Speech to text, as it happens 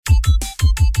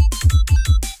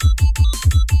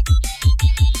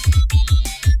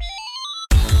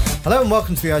Hello and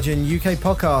welcome to the IGN UK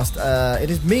podcast. It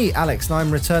is me, Alex, and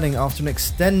I'm returning after an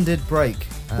extended break.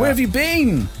 Where have you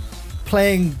been?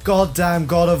 Playing goddamn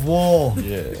God of War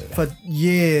for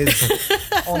years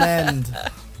on end.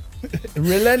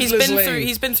 Relentlessly.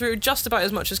 He's been through just about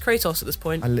as much as Kratos at this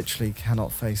point. I literally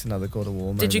cannot face another God of War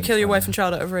moment. Did you kill your wife and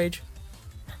child out of rage?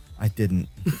 I didn't.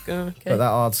 Okay. But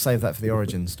I'll save that for the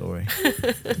origin story.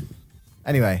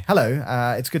 Anyway, hello.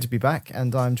 It's good to be back,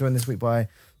 and I'm joined this week by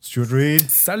Stuart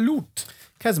Reed, Salute.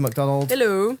 Kez McDonald,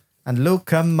 Hello. and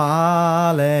Luca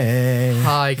Male.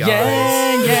 Hi guys.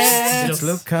 Yeah. It's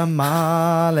Luca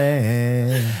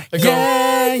Male. I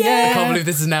can't believe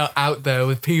this is now out there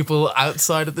with people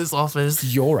outside of this office.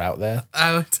 You're out there.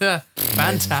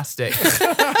 Fantastic.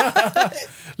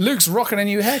 Luke's rocking a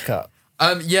new haircut.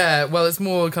 Yeah, well, it's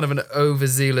more kind of an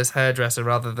overzealous hairdresser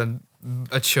rather than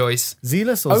a choice.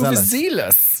 Zealous or zealous?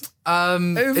 Overzealous.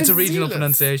 It's a regional Overzealous.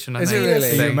 pronunciation, I Is it think.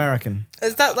 really? Are you American?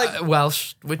 Is that like...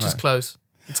 Welsh, which is close.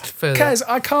 It's further. Kaz,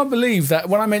 I can't believe that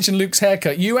when I mentioned Luke's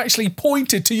haircut, you actually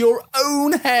pointed to your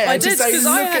own hair I to did, say, because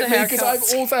look I had at a me, haircut. because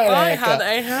I've also had a I haircut. had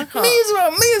a haircut. Me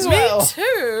as well. Me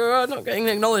too. I'm not getting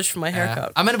acknowledged for my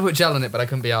haircut. I meant to put gel in it, but I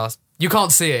couldn't be asked. You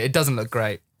can't see it. It doesn't look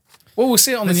great. Well, we'll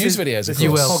see it on the news videos, of course.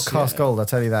 You will. Podcast gold, I'll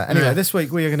tell you that. Anyway, this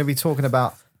week we are going to be talking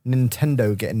about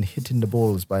Nintendo getting hit in the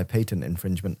balls by a patent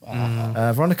infringement.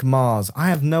 Veronica Mars. I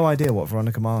have no idea what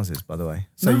Veronica Mars is, by the way.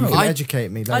 So you can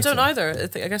educate me later. I don't either.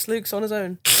 I guess Luke's on his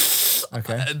own.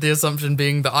 Okay. The assumption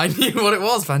being that I knew what it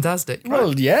was. Fantastic.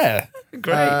 Well, yeah.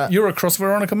 Great. You're across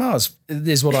Veronica Mars,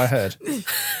 is what I heard.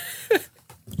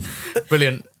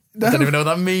 Brilliant. I don't even know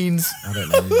what that means. I don't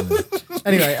know. Either.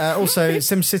 Anyway, also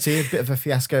SimCity, a bit of a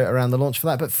fiasco around the launch for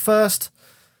that. But first,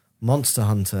 Monster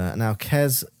Hunter. Now,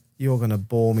 Kez, you're going to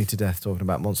bore me to death talking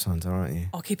about Monster Hunter, aren't you?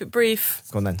 I'll keep it brief.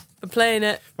 Go on then. I'm playing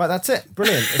it. Right, that's it.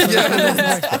 Brilliant.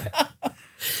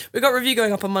 We've got a review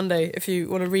going up on Monday if you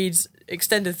want to read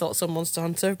extended thoughts on Monster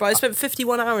Hunter. But I spent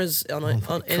 51 hours on it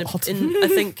in I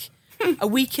think a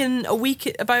week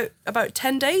about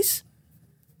 10 days.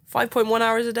 5.1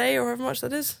 hours a day or however much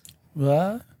that is.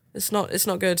 What? It's not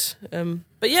good.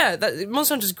 But yeah,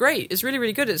 Monster Hunter's great. It's really,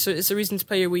 really good. It's a reason to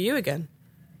play your Wii U again,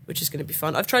 which is going to be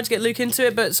fun. I've tried to get Luke into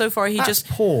it, but so far he That's just...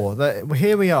 poor.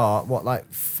 Here we are,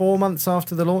 4 months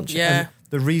after the launch? Yeah. And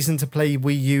the reason to play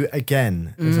Wii U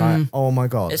again is like, oh my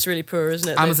God. It's really poor, isn't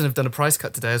it? Amazon have done a price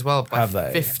cut today as well by Have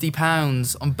they?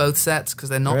 £50 on both sets because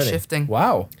they're not Really? shifting.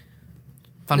 Wow.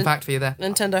 Fun fact for you there.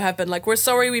 Nintendo have been like, we're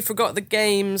sorry we forgot the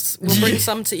games. We'll bring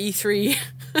some to E3.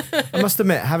 I must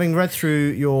admit, having read through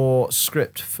your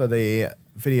script for the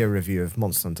video review of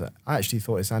Monster Hunter, I actually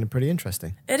thought it sounded pretty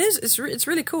interesting. It is. It's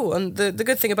really cool. And the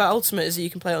good thing about Ultimate is that you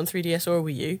can play it on 3DS or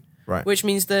Wii U. Right. Which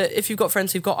means that if you've got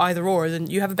friends who've got either or, then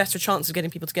you have a better chance of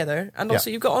getting people together. And also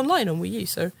you've got online on Wii U.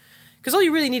 So, because all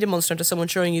you really need in Monster Hunter is someone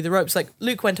showing you the ropes. Like,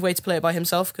 Luke went away to play it by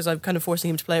himself because I'm kind of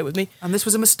forcing him to play it with me. And this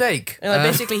was a mistake. And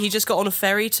basically, he just got on a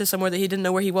ferry to somewhere that he didn't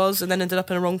know where he was and then ended up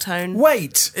in a wrong town.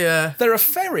 Wait. Yeah. There are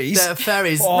ferries? They're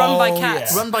ferries. Run by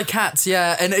cats. Run by cats,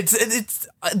 yeah. And it's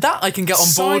that I can get on board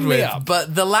Sign me with. up.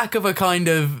 But the lack of a kind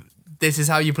of, this is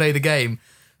how you play the game,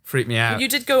 freaked me out. You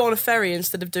did go on a ferry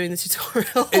instead of doing the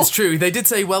tutorial. It's true. They did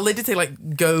say,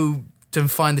 like, go to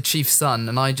find the chief's son.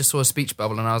 And I just saw a speech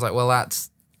bubble and I was like, well,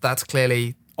 that's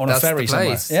clearly... On a that's ferry the somewhere.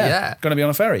 place. Yeah. Going to be on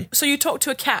a ferry. So you talked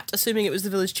to a cat, assuming it was the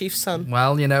village chief's son.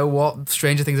 Well, you know what?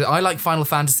 Stranger Things. I like Final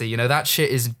Fantasy. You know, that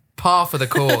shit is par for the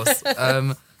course.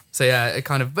 So yeah, it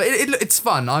kind of... But it's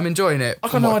fun. I'm enjoying it.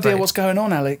 I've got no idea what's going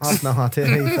on, Alex. I've no idea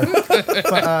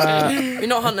either. You're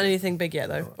not hunting anything big yet,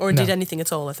 though. Or indeed anything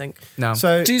at all, I think. No.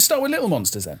 So, Do you start with little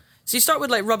monsters then? So you start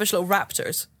with, like, rubbish little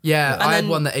raptors. Yeah, And I then-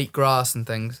 had one that ate grass and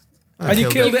things. And you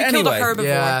killed it He killed a anyway? herbivore.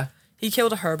 Yeah. He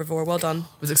killed a herbivore. Well done.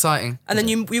 It was exciting. And then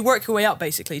you work your way up,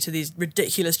 basically, to these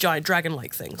ridiculous giant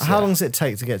dragon-like things. how long does it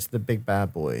take to get to the big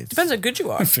bad boys? Depends how good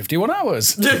you are. 51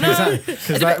 hours.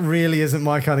 Because that really isn't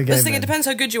my kind of game. This thing, it then. depends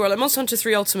how good you are. Like Monster Hunter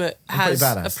 3 Ultimate has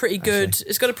pretty badass, a pretty good... actually.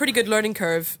 It's got a pretty good learning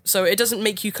curve, so it doesn't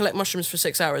make you collect mushrooms for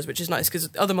 6 hours, which is nice, because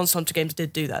other Monster Hunter games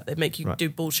did do that. They make you do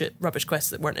bullshit, rubbish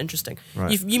quests that weren't interesting.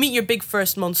 Right. You meet your big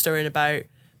first monster in about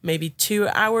maybe 2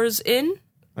 hours in.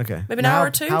 Okay. Maybe an Now, hour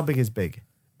or two? How big is big?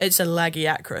 It's a laggy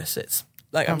acris. It's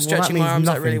like I'm Well, that stretching my means arms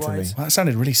out nothing really to me. wide. Well, that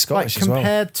sounded really Like, Scottish as well.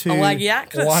 compared to... A laggy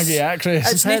acris. Waggy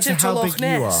actress. It's Compared to native to how Loch big you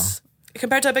Ness.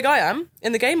 Compared to how big I am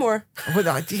in the game, or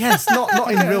Yes,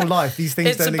 not in real life. These things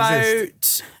it's don't about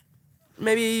exist.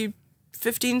 maybe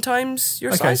 15 times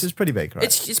your Okay, size. so it's pretty big, right?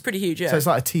 It's pretty huge, yeah. So it's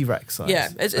like a T-Rex size. Yeah,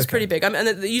 it's Okay. pretty big.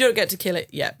 And you don't get to kill it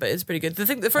yet, but it's pretty good.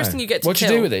 The first thing you get to What do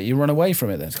kill... you do with it? You run away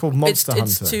from it then? It's called Monster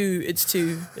Hunter. It's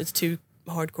too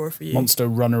hardcore for you. Monster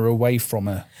runner away from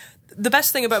her. The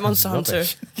best thing about Monster Hunter...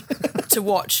 Rubbish. to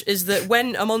watch is that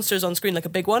when a monster is on screen, like a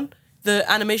big one, the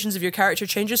animations of your character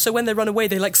changes. So when they run away,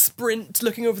 they like sprint,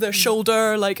 looking over their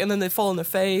shoulder, like, and then they fall on their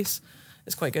face.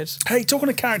 It's quite good. Hey, talking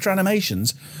of character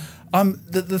animations,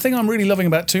 the thing I'm really loving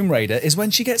about Tomb Raider is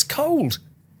when she gets cold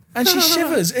and she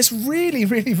shivers. It's really,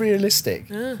 really realistic.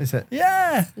 Is it?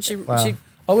 Yeah. She, Wow.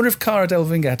 I wonder if Cara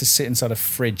Delevingne had to sit inside a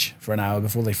fridge for an hour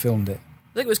before they filmed it.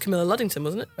 I think it was Camilla Luddington,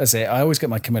 wasn't it? That's it. I always get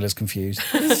my Camillas confused.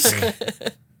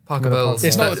 Parker Bowles.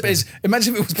 It's not.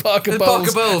 Imagine if it was Parker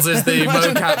Bowles. Parker Bowles is the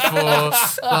mocap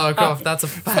for Lara Croft. That's a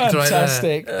fact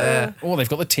Fantastic. right there. Oh, they've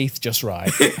got the teeth just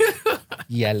right.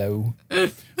 Yellow.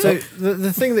 So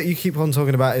the thing that you keep on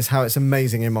talking about is how it's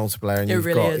amazing in multiplayer, and It you've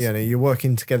really got is. you're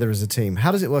working together as a team.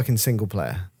 How does it work in single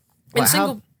player? In Like, how-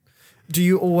 single, do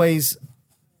you always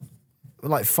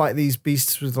like fight these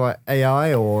beasts with like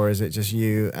AI, or is it just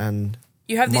you and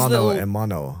you have these mano little and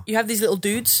mano? you have these little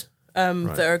dudes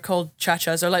that are called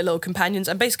chachas. They're like little companions,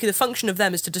 and basically the function of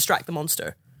them is to distract the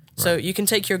monster. So you can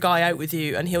take your guy out with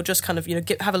you, and he'll just kind of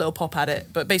have a little pop at it.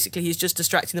 But basically, he's just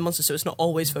distracting the monster, so it's not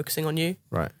always focusing on you,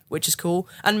 Right. which is cool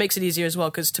and makes it easier as well.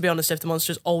 Because to be honest, if the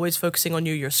monster's always focusing on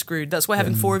you, you're screwed. That's why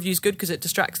having 4 of you is good, because it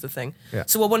distracts the thing. Yeah.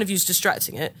 So while one of you's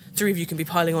distracting it, 3 of you can be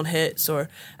piling on hits,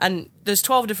 and there's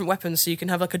 12 different weapons. So you can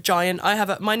have like a giant.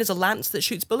 Mine is a lance that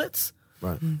shoots bullets.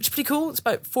 Right. Which is pretty cool. It's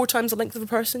about 4 times the length of a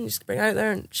person. You just bring it out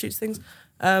there and shoots things.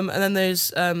 And then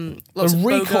there's lots The of bow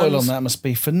recoil guns. on that must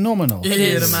be phenomenal. It You'd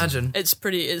is. imagine. It's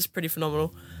pretty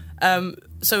phenomenal.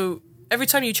 So every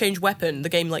time you change weapon, the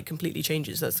game like completely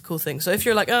changes. That's the cool thing. So if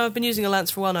you're like, oh, I've been using a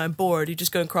lance for a while now, I'm bored, you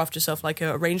just go and craft yourself like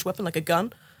a ranged weapon, like a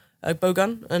gun, a bow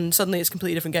gun, and suddenly it's a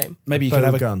completely different game. Maybe you Bow could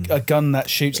have gun. a gun that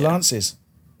shoots lances.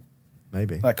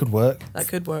 Maybe. That could work. That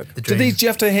could work. The Do dream. you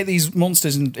have to hit these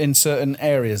monsters in certain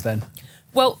areas then?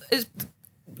 Well,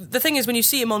 the thing is, when you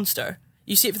see a monster,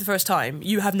 you see it for the first time,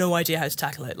 you have no idea how to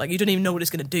tackle it. Like, you don't even know what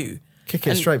it's going to do. Kick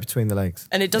it And- straight between the legs.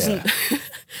 And it doesn't...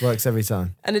 Works every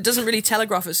time. And it doesn't really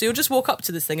telegraph it. So you'll just walk up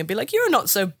to this thing and be like, you're not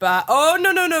so bad. Oh,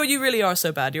 no, you really are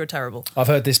so bad. You're terrible. I've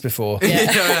heard this before.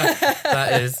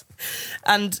 That is.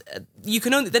 And you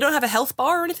can only, they don't have a health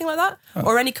bar or anything like that,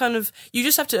 or any kind of, you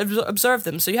just have to observe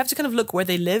them. So you have to kind of look where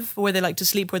they live, where they like to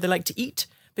sleep, where they like to eat,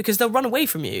 because they'll run away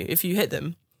from you if you hit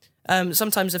them.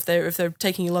 Sometimes if they're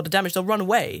taking a lot of damage, they'll run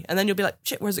away, and then you'll be like,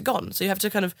 shit, where's it gone? So you have to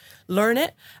kind of learn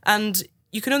it, and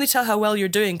you can only tell how well you're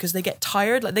doing because they get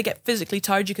tired, like they get physically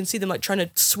tired. You can see them like trying to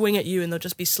swing at you, and they'll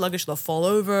just be sluggish. They'll fall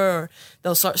over, or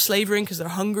they'll start slavering because they're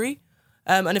hungry.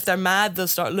 And if they're mad, they'll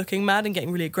start looking mad and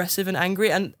getting really aggressive and angry.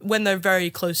 And when they're very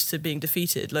close to being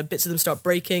defeated, like bits of them start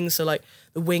breaking. So like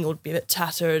the wing will be a bit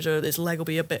tattered, or this leg will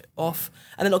be a bit off,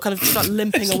 and then it'll kind of start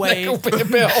limping away. It'll be a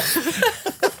bit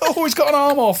off. Oh, he's got an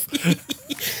arm off.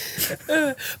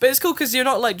 But it's cool because you're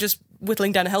not like just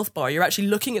whittling down a health bar. You're actually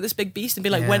looking at this big beast and be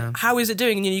like, Yeah. how is it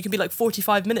doing? And you can be like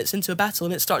 45 minutes into a battle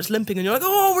and it starts limping, and you're like,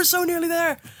 oh, we're so nearly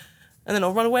there. And then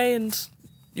it'll run away and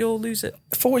you'll lose it.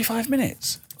 45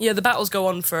 minutes. Yeah, the battles go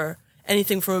on for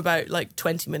anything from about like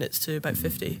 20 minutes to about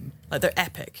 50. Like they're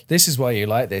epic. This is why you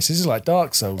like this. This is like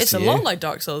Dark Souls. It's to a you. lot like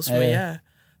Dark Souls for me, Yeah. yeah.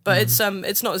 But it's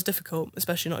not as difficult,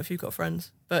 especially not if you've got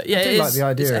friends. But yeah, I do it is, like the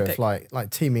it's idea epic. of like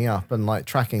teaming up and like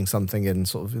tracking something and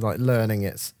sort of like learning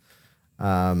its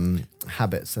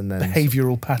habits and then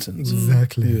behavioural patterns.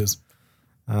 Exactly. Yes.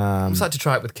 I'm excited to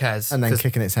try it with Kez. and then 'cause-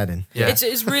 kicking its head in. Yeah.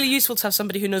 It's really useful to have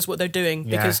somebody who knows what they're doing,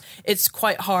 Yeah. because it's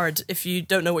quite hard if you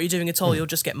don't know what you're doing at all. You'll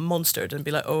just get monstered and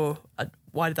be like, oh,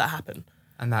 why did that happen?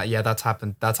 And that's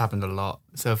happened a lot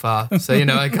so far. So,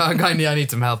 I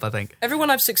need some help, I think. Everyone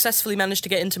I've successfully managed to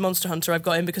get into Monster Hunter, I've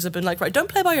got in because I've been like, right, don't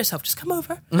play by yourself, just come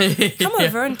over. Come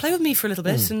over and play with me for a little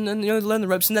bit and learn the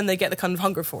ropes, and then they get the kind of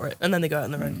hunger for it, and then they go out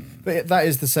on their own. But that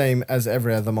is the same as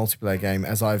every other multiplayer game,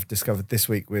 as I've discovered this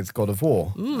week with God of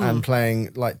War and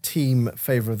playing like team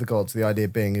Favour of the Gods. The idea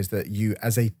being is that you,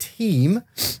 as a team,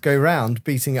 go round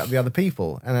beating up the other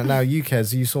people. And now you,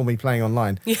 Kez, you saw me playing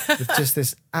online with just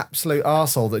this absolute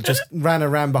arsehole that just ran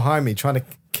around behind me trying to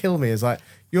kill me. Is like,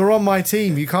 you're on my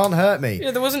team, you can't hurt me.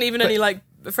 Yeah, there wasn't even any like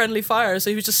friendly fire, so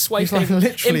he was just He's swiping like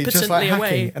literally just like impotently hacking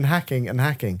away. and hacking and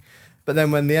hacking. But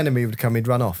then when the enemy would come, he'd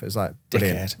run off. It was like,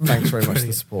 brilliant. Dickhead. Thanks very much for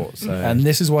the support. So And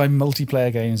this is why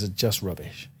multiplayer games are just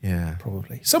rubbish. yeah.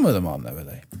 Probably. Some of them aren't, though, are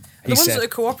they? The ones that are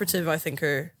cooperative, I think,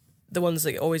 are the ones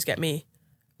that always get me.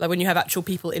 Like when you have actual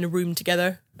people in a room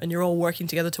together and you're all working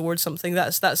together towards something.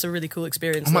 That's a really cool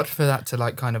experience. I much prefer that to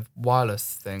like kind of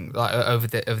wireless thing, like over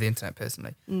the internet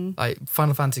personally. Like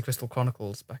Final Fantasy Crystal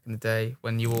Chronicles back in the day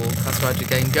when you all classified your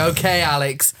game. Okay,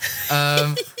 Alex.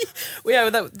 Well, yeah,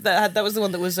 that was the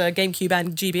one that was GameCube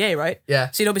and GBA, right?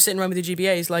 Yeah. So you'd all be sitting around with your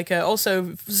GBAs, like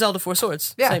also Zelda Four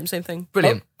Swords. Yeah. Same thing.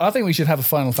 Brilliant. I think we should have a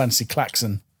Final Fantasy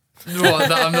klaxon. What,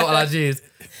 that I'm not allowed to use.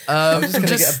 I'm just going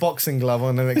to get a boxing glove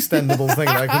on an extendable thing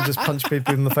that I can just punch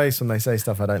people in the face when they say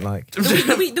stuff I don't like. The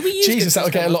Wii U Jesus,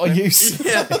 that'll get a lot of use.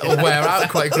 It'll wear out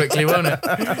quite quickly, won't it?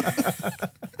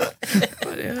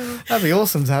 That'd be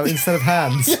awesome to have instead of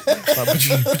hands.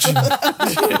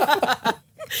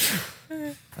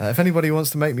 If anybody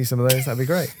wants to make me some of those, that'd be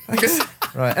great.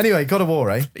 Right. Anyway, God of War,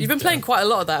 eh? You've been playing quite a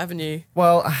lot of that, haven't you?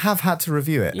 Well, I have had to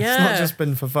review it. Yeah. It's not just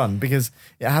been for fun because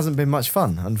it hasn't been much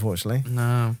fun, unfortunately.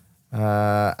 No.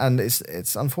 And it's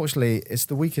unfortunately it's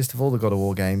the weakest of all the God of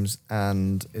War games,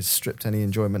 and it's stripped any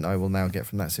enjoyment I will now get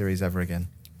from that series ever again.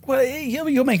 Well,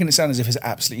 you're making it sound as if it's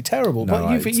absolutely terrible, No,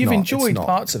 but it's you've not. enjoyed It's not.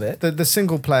 parts of it. The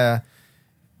single player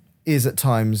is at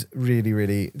times really,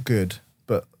 really good,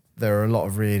 but there are a lot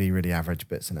of really, really average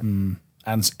bits in it.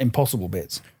 And impossible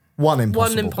bits. One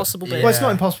impossible bit. Well, it's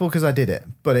not impossible because I did it,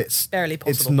 but it's Barely It's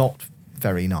possible. not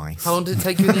very nice. How long did it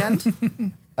take you in the end?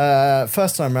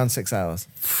 First time around 6 hours.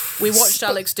 We watched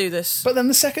Alex do this. But then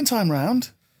the second time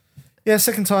round, Yeah,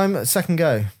 second time, second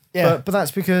go. Yeah. But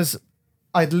that's because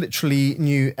I literally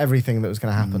knew everything that was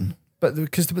going to happen. But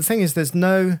because the thing is, there's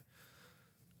no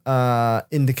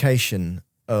indication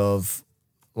of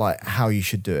like how you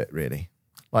should do it really.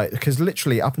 Like, because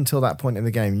literally up until that point in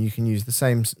the game, you can use the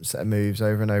same set of moves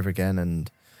over and over again,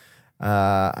 and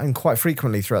quite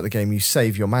frequently throughout the game, you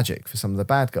save your magic for some of the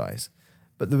bad guys.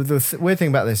 But the weird thing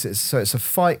about this is, it's a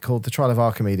fight called the Trial of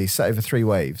Archimedes, set over 3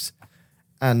 waves,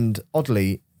 and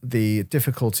oddly, the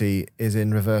difficulty is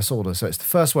in reverse order. So it's the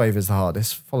first wave is the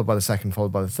hardest, followed by the second,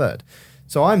 followed by the third.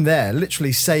 So I'm there,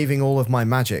 literally saving all of my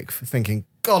magic, for thinking,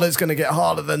 God, it's going to get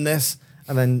harder than this.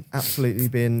 And then absolutely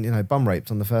being, bum raped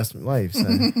on the first wave. So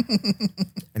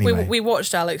anyway. We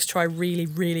watched Alex try really,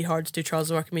 really hard to do Trials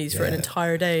of Archimedes for an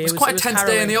entire day. It was quite a tense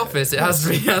day in the office. It has to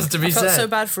be I felt said. so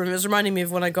bad for him. It was reminding me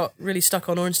of when I got really stuck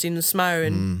on Ornstein and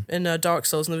Smough in Dark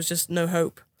Souls, and there was just no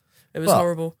hope. It was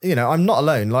horrible. I'm not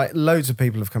alone. Like, loads of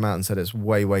people have come out and said it's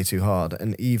way, way too hard.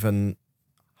 And even,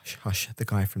 the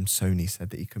guy from Sony said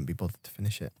that he couldn't be bothered to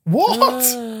finish it.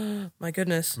 what? My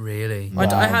goodness. Really?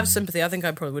 I have sympathy. I think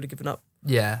I probably would have given up.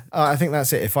 Yeah. I think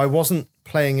that's it. If I wasn't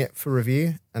playing it for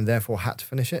review and therefore had to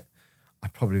finish it, I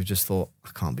probably would just thought, I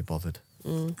can't be bothered.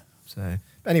 So,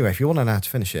 but anyway, if you want to know how to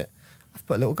finish it, I've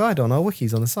put a little guide on our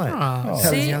wikis on the site. Oh,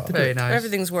 Telling see? you how to do Very it. nice.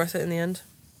 Everything's worth it in the end.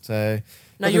 So, Now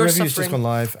but the you're review's just suffering. gone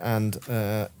live,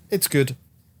 and it's good,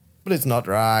 but it's not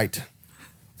right.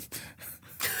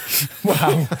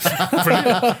 Wow.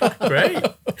 Great.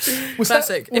 Was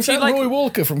Classic. That, was If you that like- Roy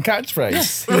Walker from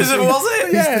Catchphrase? Was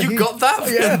it? Yeah. You got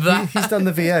that? He's done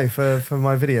the VO for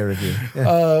my video review.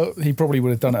 Yeah. He probably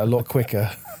would have done it a lot quicker.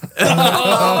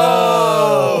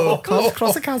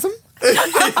 Cross a chasm.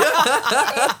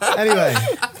 Anyway,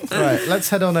 right, let's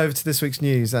head on over to this week's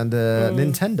news and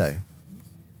Nintendo.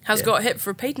 Has got hit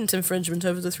for patent infringement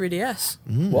over the 3DS.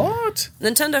 What?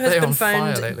 Nintendo has They're been on fire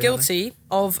found lately, guilty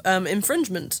of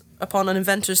infringement upon an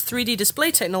inventor's 3D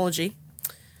display technology.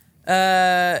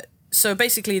 So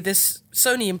basically, this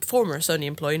former Sony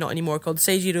employee, not anymore, called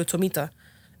Seijiro Tomita,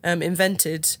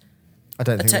 invented. I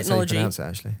don't think technology. that's how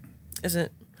you pronounce it, actually. Is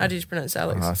it? How do you pronounce it,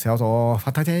 Alex?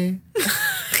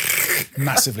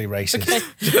 Massively racist.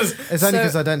 It's only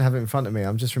because I don't have it in front of me.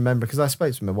 I'm just remembering because I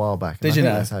spoke to him a while back. and Did I you think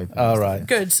know? that's how you Oh, pronounce it. right.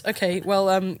 Good. Okay. Well,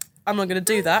 I'm not going to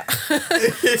do that.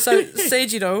 So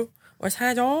Seijiro or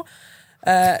Seijiro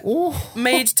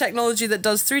made technology that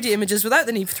does 3D images without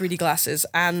the need for 3D glasses,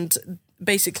 and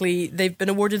basically they've been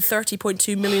awarded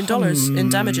 $30.2 million in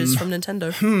damages from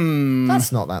Nintendo.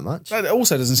 That's not that much. That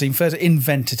also doesn't seem fair to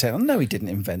invent a technology. No, he didn't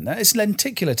invent that. It's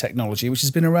lenticular technology, which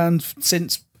has been around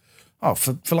since,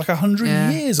 for like 100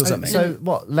 years or something. So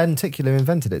what? Lenticular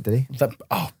invented it, did he?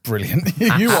 Brilliant.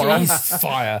 You are on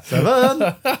fire.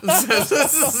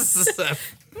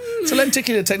 So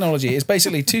lenticular technology is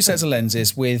basically 2 sets of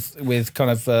lenses with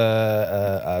kind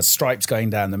of stripes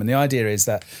going down them. And the idea is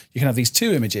that you can have these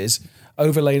 2 images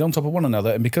overlaid on top of one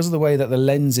another, and because of the way that the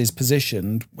lens is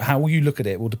positioned, how you look at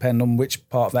it will depend on which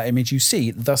part of that image you see,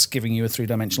 thus giving you a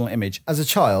 3-dimensional image. As a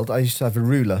child, I used to have a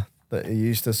ruler that you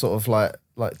used to sort of like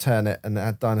turn it, and it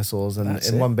had dinosaurs, and That's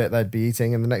in it. one bit they'd be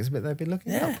eating, and the next bit they'd be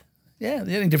looking up. Yeah,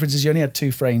 the only difference is you only had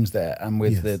 2 frames there, and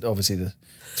with obviously the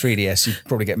 3DS, you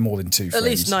probably get more than 2 frames. At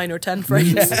least 9 or 10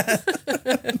 frames.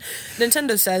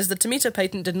 Nintendo says the Tomita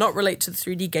patent did not relate to the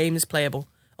 3D games playable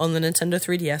on the Nintendo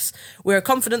 3DS. We are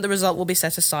confident the result will be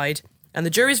set aside, and the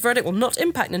jury's verdict will not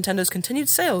impact Nintendo's continued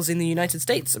sales in the United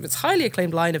States of its highly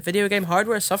acclaimed line of video game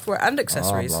hardware, software, and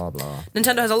accessories. Blah, blah, blah.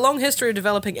 Nintendo has a long history of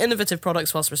developing innovative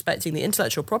products whilst respecting the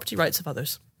intellectual property rights of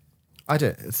others. I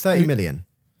do. 30 million.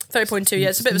 30.2, yeah,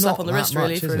 it's a bit of a slap on the not wrist, that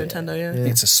really, much, for is it? Nintendo, yeah.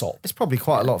 It's a sop. It's probably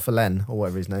quite a lot for Len, or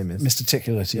whatever his name is. Mr.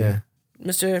 Tickler to you. Yeah.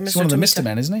 Mr. He's one of the Tomita. Mr.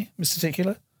 Men, isn't he? Mr.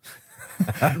 Tickler?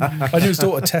 I knew his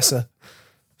daughter Tessa.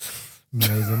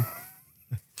 Amazing.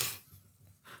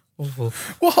 Awful.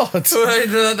 What?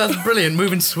 That's brilliant.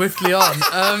 Moving swiftly on.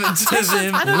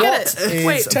 I don't get it. Is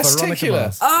Wait, Veronica testicular.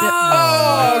 Mars?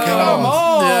 Oh, come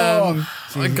on.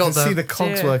 So you I can got see that. the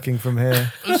cogs Yeah. working from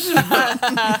here.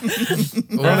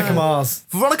 Veronica Mars.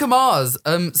 Veronica Mars.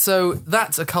 So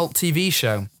that's a cult TV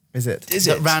show Is it? Is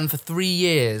that it? ran for 3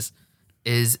 years.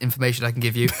 Is information I can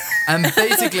give you, and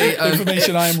basically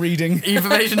Information I am reading.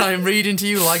 information I am reading to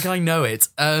you like I know it.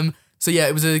 So yeah,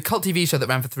 it was a cult TV show that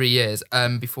ran for 3 years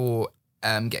before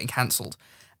getting cancelled.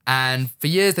 And for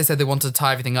years they said they wanted to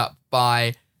tie everything up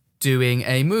by doing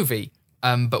a movie,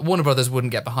 but Warner Brothers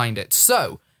wouldn't get behind it.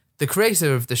 So the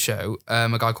creator of the show, a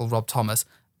guy called Rob Thomas,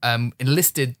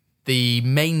 enlisted the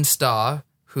main star,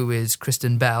 who is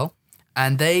Kristen Bell,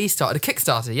 and they started a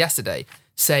Kickstarter yesterday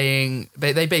saying,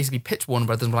 they basically pitched Warner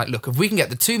Brothers and were like, look, if we can get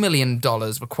the $2 million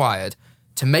required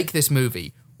to make this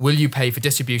movie, will you pay for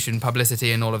distribution,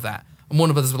 publicity, and all of that? And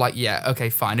Warner Brothers were like, yeah,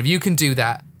 okay, fine. If you can do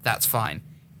that, that's fine.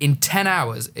 In 10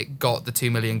 hours, it got the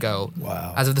 2 million goal.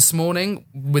 Wow. As of this morning,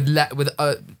 it's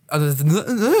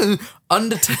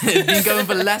been going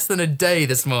for less than a day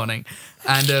this morning,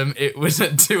 and it was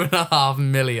at 2.5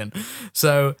 million.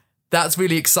 So that's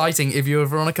really exciting if you're a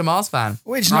Veronica Mars fan.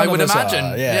 Which I none would of us imagine.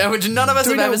 are, yeah. Which none of us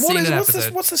Do we have know ever seen an what's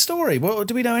episode. what's the story? What,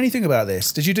 do we know anything about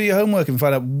this? Did you do your homework and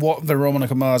find out what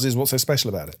Veronica Mars is? What's so special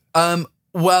about it?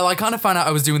 Well, I kind of found out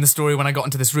I was doing the story when I got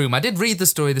into this room. I did read the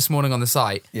story this morning on the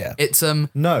site. Yeah. It's No.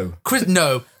 no.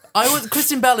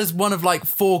 Kristen Bell is one of like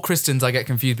 4 Kristens I get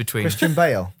confused between. Christian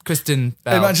Bale. Kristen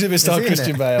Bell. Imagine if it starred he in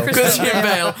Christian it? Bale. Christian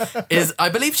Bale is, I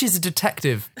believe she's a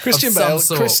detective. Christian of Bale, some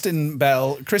sort. Kristen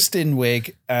Bell, Kristen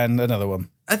Wiig, and another one.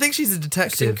 I think she's a Tim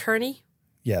detective. Kearney.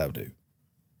 Yeah, that'll do.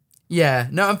 Yeah,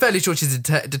 no, I'm fairly sure she's a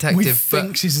detective. We but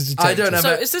think she's a detective. I don't know.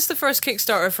 So is this the first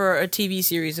Kickstarter for a TV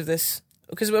series of this?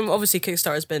 Because obviously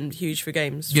Kickstarter's been huge for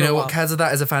games. You for know a what, while. Kaz,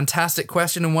 that is a fantastic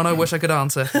question and one I wish I could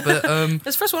answer. But It's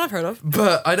the first one I've heard of.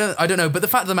 I don't know. But the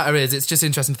fact of the matter is, it's just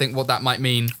interesting to think what that might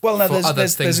mean. Well, no, for other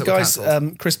there's things the that were guys,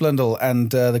 cancelled. Chris Blundell and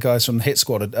the guys from Hit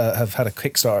Squad have had a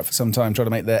Kickstarter for some time trying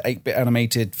to make their 8-bit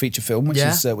animated feature film, which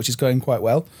is going quite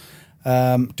well.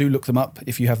 Do look them up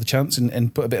if you have the chance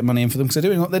and put a bit of money in for them, because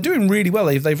they're doing really well.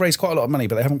 They've raised quite a lot of money,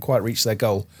 but they haven't quite reached their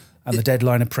goal. And the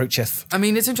deadline approacheth. I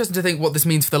mean, it's interesting to think what this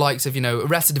means for the likes of,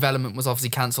 Arrested Development was obviously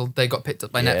cancelled. They got picked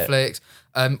up by Netflix.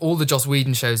 All the Joss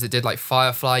Whedon shows that did, like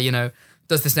Firefly,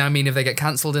 does this now mean if they get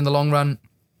cancelled in the long run,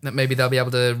 that maybe they'll be able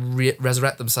to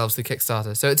resurrect themselves through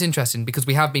Kickstarter? So it's interesting because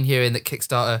we have been hearing that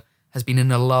Kickstarter has been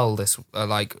in a lull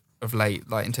of late,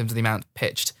 in terms of the amount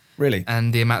pitched. Really?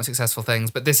 And the amount of successful things.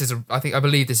 But this is, I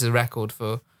believe this is a record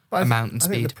for amount and I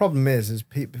think speed. the problem is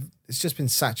people, it's just been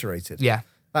saturated. Yeah.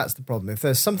 That's the problem. If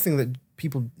there's something that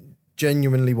people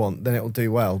genuinely want, then it'll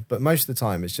do well. But most of the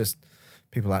time, it's just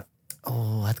people like,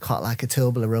 oh, I'd quite like a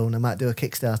Toblerone. I might do a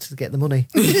Kickstarter to get the money.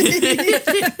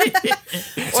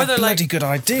 Or they're like, Bloody good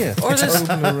idea. or there's,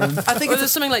 I think or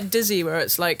there's something like Dizzy where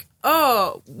it's like,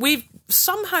 oh, we've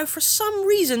somehow, for some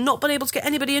reason, not been able to get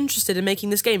anybody interested in making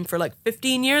this game for like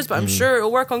 15 years, but I'm sure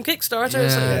it'll work on Kickstarter.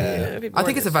 So, people I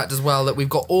think want it's a this. fact as well that we've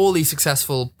got all these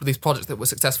projects that were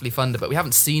successfully funded, but we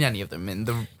haven't seen any of them in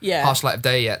the harsh light of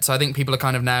day yet. So I think people are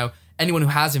kind of now, anyone who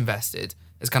has invested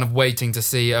is kind of waiting to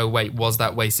see, oh wait, was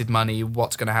that wasted money?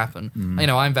 What's going to happen?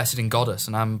 I invested in Goddess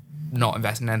and I'm not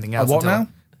investing in anything else. what until now?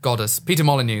 Goddess. Peter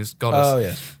Molyneux's Goddess. Oh,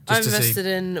 yeah. I Just to see. invested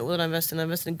in, what did I invest in? I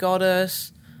invested in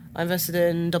Goddess. I invested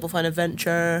in Double Fine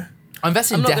Adventure. I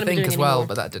invested in I'm not Death gonna be Inc. doing as any well, more.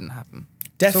 but that didn't happen.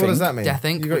 Death So what does Inc. that mean? Death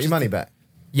Inc., You got which your is money back?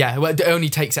 Yeah, well, it only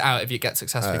takes it out if it gets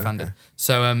successfully funded.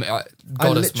 So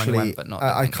Goddess money went, but not.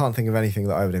 I can't think of anything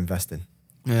that I would invest in.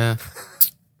 Yeah.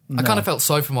 I kind of felt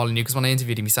sorry for Molyneux because when I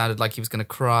interviewed him, he sounded like he was going to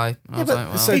cry. And I was like,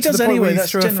 well, so He to does the point anyway, where you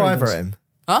that's threw a generally fiver does. at him.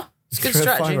 huh? It's good Threw a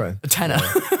strategy. fiver at him. A tenner.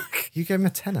 You gave him a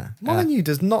tenner. Molyneux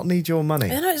does not need your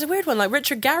money. I know, it's a weird one, like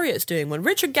Richard Garriott's doing one.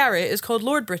 Richard Garriott is called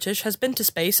Lord British, has been to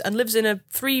space, and lives in a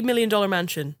 $3 million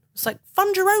mansion. It's like,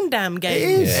 fund your own damn game.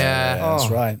 It is. Yeah. That's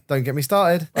right. Don't get me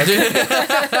started.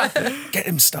 Get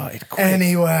him started. Quick.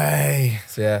 Anyway,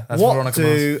 So yeah, that's what Veronica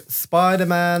Mars. do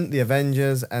Spider-Man, the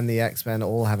Avengers, and the X-Men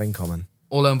all have in common?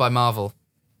 All owned by Marvel.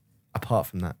 Apart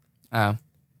from that, Oh.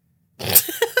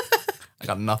 I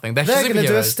got nothing. They're they're going to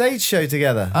do a superheroes. stage show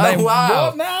together. Oh, wow.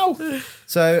 What now?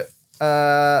 So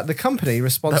the company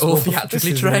responsible They're all for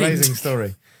theatrically this is an trained. amazing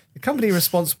story. The company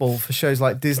responsible for shows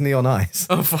like Disney on Ice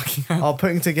Oh, fucking hell. are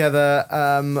putting together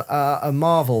a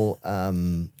Marvel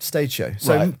stage show.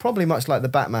 So Right. probably much like the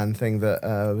Batman thing that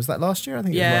was that last year? I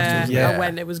think it was last year. Yeah, wasn't it? Yeah. I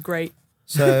went. It was great.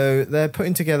 So they're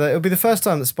putting together. It'll be the first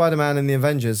time that Spider-Man and the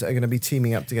Avengers are going to be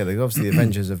teaming up together. Obviously, the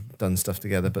Avengers have done stuff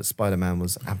together, but Spider-Man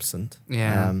was absent.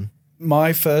 Yeah.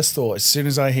 My first thought, as soon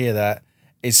as I hear that,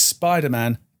 is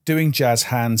Spider-Man doing jazz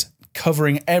hands,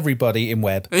 covering everybody in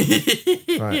web.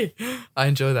 Right. I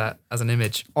enjoy that as an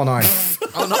image. On ice.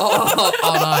 On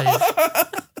ice.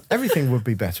 Everything would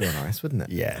be better on ice, wouldn't it?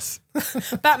 Yes.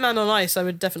 Batman on Ice, I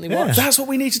would definitely watch. That's what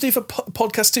we need to do for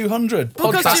Podcast 200.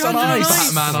 Podcast 200 on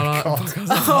Ice. Batman on ice.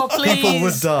 Oh, please. People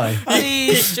would die.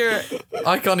 Please, Stuart.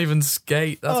 I can't even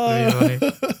skate. That's going to be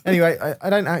funny. Anyway, I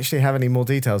don't actually have any more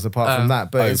details apart from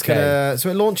that, but it's okay. gonna. So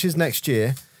it launches next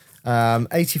year.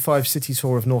 85 city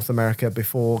tour of North America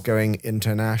before going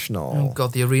international. Oh,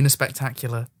 God, the arena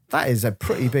spectacular. That is a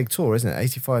pretty big tour, isn't it?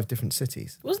 85 different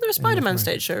cities. Wasn't there a Spider-Man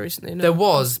stage show recently? No. There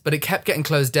was, but it kept getting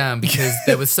closed down because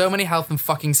there were so many health and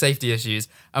fucking safety issues.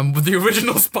 And with the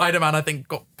original Spider-Man, I think,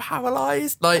 got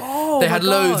paralyzed. Like, they had my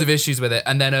loads God. of issues with it.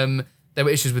 And then there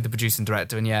were issues with the producer and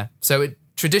director. And yeah, so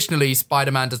traditionally,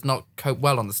 Spider-Man does not cope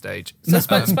well on the stage. So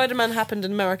Spider-Man happened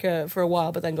in America for a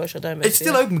while, but then got shut down. It's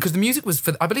still open because the music was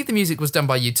I believe the music was done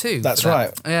by U2. That's for that.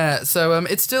 right. Yeah, so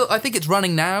it's still, I think it's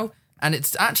running now, and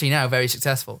it's actually now very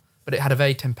successful. But it had a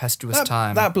very tempestuous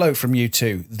time. That bloke from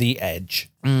U2, The Edge,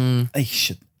 he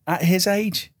should, at his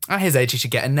age, At his age, he should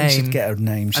get a name. he should get a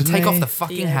name. and shouldn't take off he? the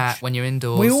fucking The Edge. hat when you're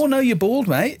indoors. We all know you're bald,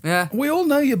 mate. Yeah. We all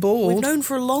know you're bald. We've known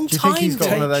for a long Do you time. think he's got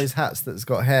Dave. one of those hats that's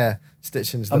got hair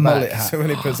stitched into the A back? mullet hat. So when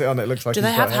he puts it on, it looks like Do he's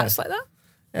they got have hair. hats like that?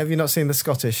 Have you not seen the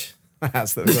Scottish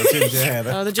hats that have got ginger hair?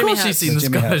 Oh, the Of Jimmy course, you've hats. seen the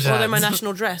Jimmy Scottish Well, they're my hats.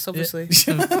 national dress, obviously.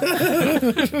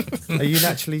 Are you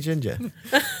naturally ginger?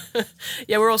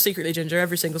 Yeah, we're all secretly ginger.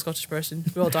 Every single Scottish person.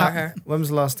 We all dye our hair. When was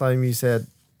the last time you said,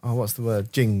 oh, what's the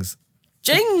word? Jings.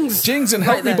 Jings! Jings and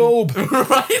help Right me then. bulb.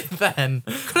 Right then.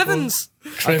 Crivens!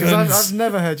 Because I've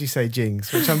never heard you say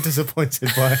jings, which I'm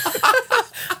disappointed by.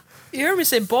 You heard me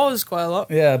say boz quite a lot.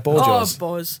 Yeah, Oh, Borjaws.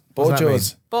 boz. What does that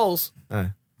Borjaws. Balls.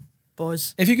 Oh.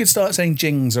 Boz. If you could start saying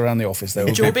jings around the office, that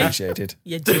would be Jobby. appreciated.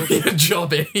 Yeah, Joby.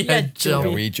 Jobby. Yeah,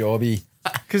 Jobby. Wee jobby.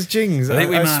 Because jings, I I,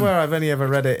 think we I man. swear I've only ever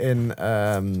read it in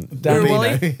Dan Bambino.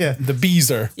 Wally? Yeah. The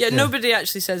beezer. Yeah, nobody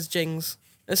actually says jings.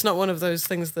 It's not one of those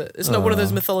things that. It's not one of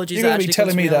those mythologies You're that going to actually be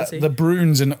telling me comes that to the reality.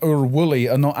 Bruins and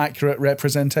Urwully are not accurate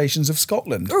representations of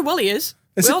Scotland? Or Willie is.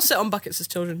 Is We it? all sit on buckets as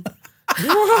children.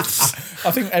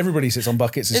 I think everybody sits on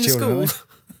buckets as In children. school.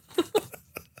 don't they?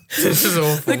 This is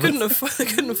awful. They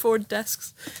couldn't afford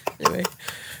desks. Anyway.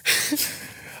 Jings.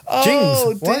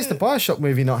 Oh, Why dear. has the Bioshock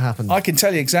movie not happened? I can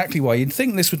tell you exactly why. You'd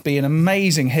think this would be an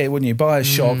amazing hit, wouldn't you?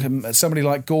 Bioshock, and somebody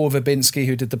like Gore Verbinski,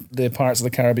 who did the Pirates of the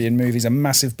Caribbean movies, a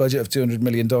massive budget of $200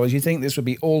 million. You think this would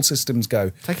be all systems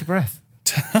go. Take a breath.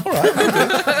 All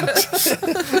right.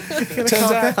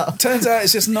 turns out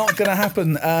it's just not going to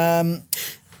happen.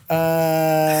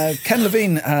 Ken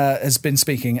Levine has been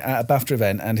speaking at a BAFTA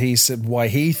event, and he said why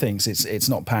he thinks it's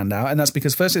not panned out, and that's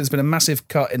because firstly there's been a massive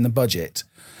cut in the budget,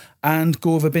 and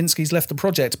Gore Verbinski's left the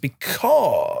project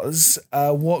because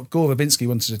what Gore Verbinski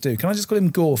wanted to do. Can I just call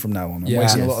him Gore from now on? I'm Yeah.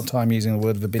 wasting a Yes. lot of time using the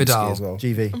word Verbinski Vidal. as well.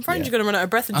 GV. I'm frightened you're going to run out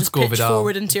of breath and That's just Gore pitch Vidal.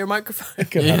 forward into your microphone.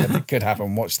 Could happen. It could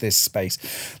happen. Watch this space.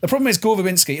 The problem is Gore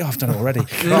Verbinski. Oh, I've done it already.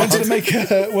 wanted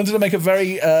to make a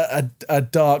very a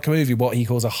dark movie, what he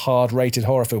calls a hard-rated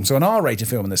horror film. So an R-rated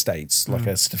film in the States, like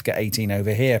a certificate 18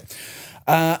 over here.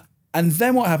 And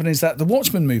then what happened is that the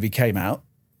Watchmen movie came out,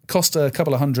 cost a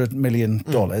couple of $100 million,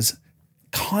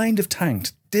 kind of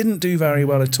tanked, didn't do very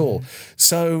well at all.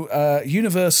 So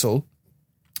Universal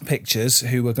Pictures,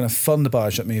 who were going to fund the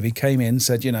Bioshock movie, came in,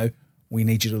 said, you know, we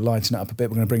need you to lighten it up a bit.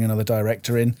 We're going to bring another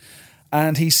director in.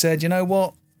 And he said, you know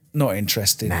what? Not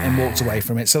interested, and walked away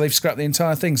from it. So they've scrapped the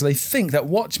entire thing. So they think that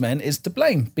Watchmen is to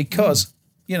blame because,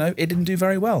 you know, it didn't do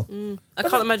very well. I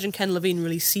can't imagine Ken Levine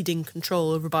really ceding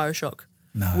control over Bioshock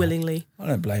willingly. I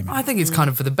don't blame him. I think it's kind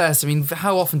of for the best. I mean,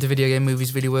 how often do video game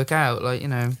movies really work out? Like, you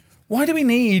know. Why do we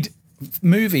need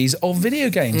movies of video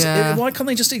games? Yeah. Why can't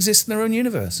they just exist in their own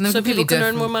universe? And they're So people completely can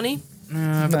earn more different.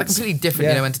 money? But they're completely different,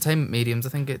 yeah. you know, entertainment mediums. I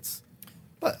think it's.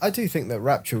 But I do think that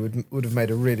Rapture would have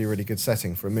made a really, really good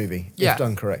setting for a movie Yeah. if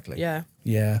done correctly. Yeah.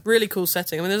 Yeah. Really cool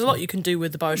setting. I mean, there's a lot you can do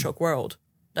with the Bioshock world.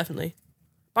 Definitely.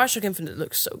 Bioshock Infinite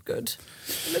looks so good.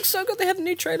 It looks so good. They had a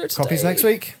new trailer today. Copies next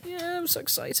week. Yeah, I'm so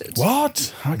excited.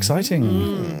 What? How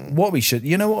exciting. What we should,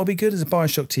 you know what would be good is a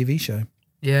Bioshock TV show.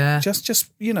 Yeah. Just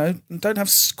don't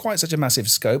have quite such a massive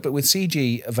scope, but with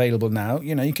CG available now,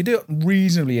 you could do it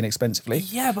reasonably inexpensively.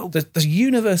 Yeah, but the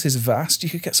universe is vast. You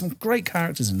could get some great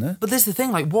characters in there. But this is the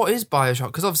thing, like, what is Bioshock?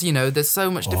 Because obviously, there's so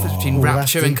much difference between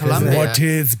Rapture and deep, isn't it? Columbia. What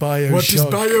is Bioshock? What is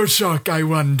Bioshock, I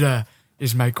wonder,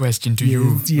 is my question to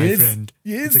you, my friend.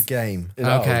 Yes. It's a game.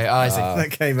 Okay, I see.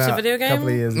 That came It's a out video a couple of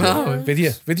game? years ago. No.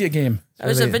 Video game. It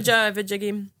was a video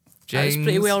game. It was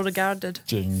pretty Jings. well regarded.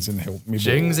 Jings and help me.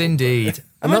 Jings indeed.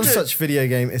 Another such video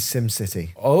game is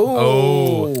SimCity,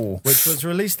 Oh. which was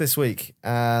released this week.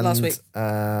 And, Last week.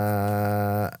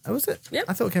 Was it? Yep.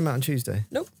 I thought it came out on Tuesday.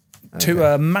 Nope. To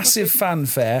a massive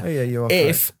fanfare. Oh, yeah, you are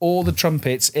If all the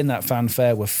trumpets in that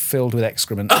fanfare were filled with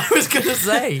excrement. I was going to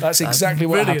say. That's exactly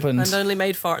what brilliant. happened. And only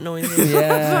made fart noises.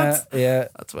 Yeah.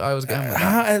 That's what I was going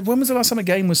with. When was the last time a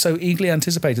game was so eagerly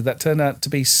anticipated that turned out to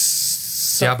be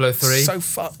Diablo 3. so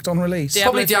fucked on release?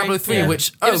 Probably Diablo Diablo 3, 3, yeah.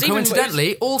 which, It was even-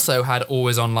 coincidentally, also had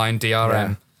always online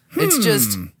DRM. It's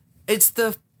just, it's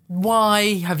the,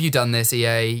 why have you done this,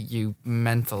 EA, you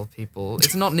mental people?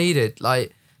 It's not needed.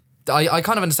 Like, I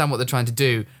kind of understand what they're trying to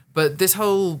do, but this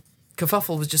whole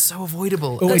kerfuffle was just so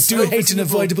avoidable. Oh, I It's do so hate an visible.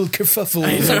 avoidable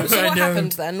kerfuffle. So what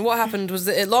happened then? What happened was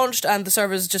that it launched and the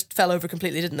servers just fell over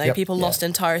completely, didn't they? Yep. People lost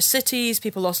entire cities,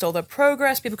 people lost all their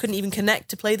progress, people couldn't even connect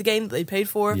to play the game that they paid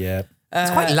for. Yeah. It's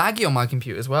quite laggy on my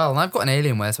computer as well, and I've got an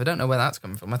Alienware, so I don't know where that's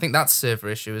coming from. I think that's a server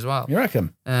issue as well. You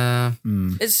reckon?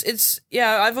 It's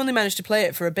I've only managed to play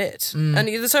it for a bit. And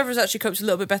the servers actually coped a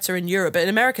little bit better in Europe, but in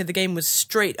America the game was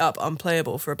straight up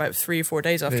unplayable for about 3 or 4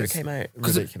 days after it came out.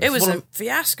 Ridiculous. It was Well, a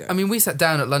fiasco. I mean, we sat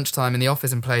down at lunchtime in the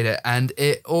office and played it, and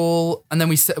then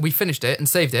we finished it and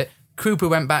saved it. Krupa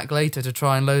went back later to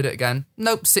try and load it again.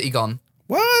 Nope, city gone.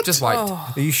 What? Just wiped.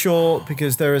 Are you sure?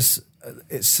 Because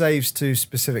it saves to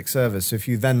specific servers. So if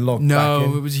you then log back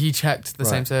in, No, he checked the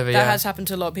same server. that Yeah, has happened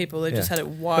to a lot of people. They just had it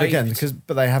But wiped. again,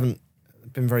 but they haven't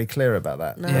been very clear about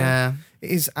that. yeah.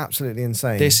 It is absolutely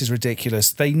insane. This is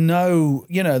ridiculous. They know,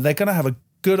 they're going to have a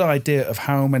good idea of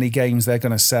how many games they're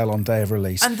going to sell on day of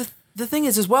release. And the thing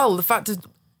is as well, the fact is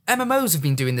MMOs have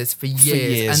been doing this for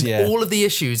years, and yeah. all of the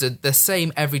issues are the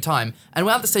same every time. And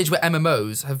we're at the stage where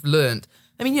MMOs have learned.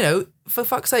 I mean, for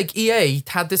fuck's sake, EA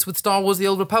had this with Star Wars The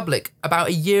Old Republic about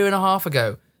a year and a half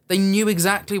ago. They knew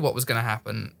exactly what was going to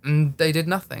happen, and they did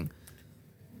nothing.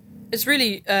 It's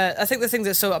really, I think the thing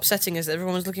that's so upsetting is that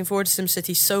everyone was looking forward to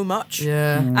SimCity so much.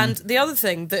 Yeah. And the other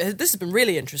thing, this has been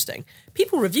really interesting,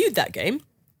 people reviewed that game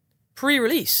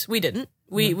pre-release. We didn't.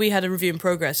 We had a review in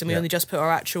progress and we only just put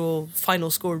our actual final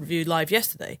score review live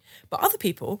yesterday. But other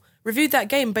people reviewed that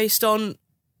game based on,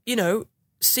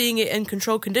 seeing it in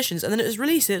controlled conditions, and then it was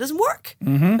released and it doesn't work.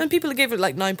 And people gave it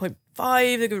like 9.5,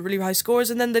 they gave it really high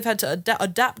scores, and then they've had to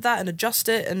adapt that and adjust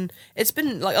it, and it's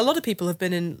been like a lot of people have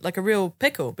been in like a real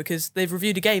pickle because they've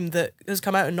reviewed a game that has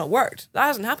come out and not worked. That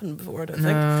hasn't happened before, I don't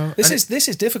think. This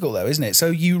is difficult though, isn't it? So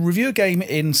you review a game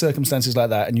in circumstances like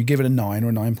that and you give it a 9 or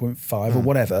a 9.5 or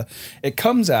whatever. It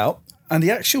comes out and the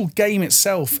actual game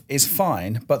itself is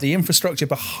fine, but the infrastructure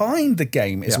behind the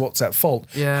game is what's at fault.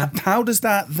 Yeah. How does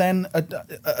that then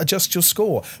adjust your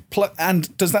score?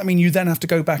 And does that mean you then have to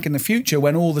go back in the future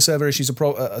when all the server issues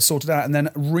are sorted out and then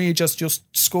readjust your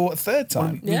score a third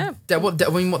time? Yeah.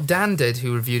 What Dan did,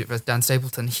 who reviewed it for us, Dan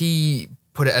Stapleton, he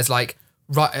put it as like,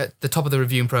 right at the top of the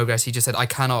review in progress, he just said, I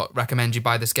cannot recommend you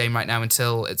buy this game right now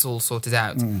until it's all sorted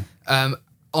out.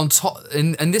 On top,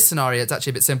 in this scenario, it's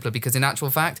actually a bit simpler because in actual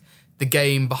fact, the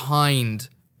game behind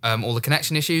all the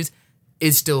connection issues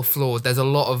is still flawed. There's a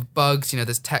lot of bugs,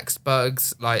 there's text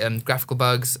bugs, like graphical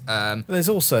bugs. There's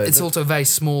also It's also a very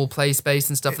small play space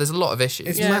and stuff. There's a lot of issues.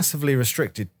 It's massively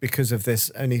restricted because of this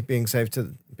only being able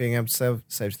to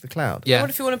save to the cloud. Yeah.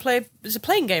 What if you want to play? It's a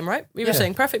playing game, right? We were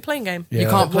saying perfect playing game. You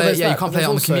can't play there's it. Yeah, that, you can't but play it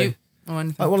on the there's also- commute or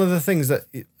anything. Like one of the things that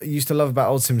I used to love about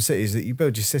old SimCity is that you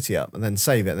build your city up and then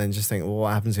save it and then just think, well,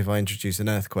 what happens if I introduce an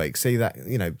earthquake? See that,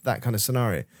 that kind of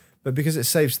scenario. But because it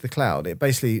saves to the cloud, it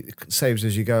basically saves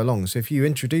as you go along. So if you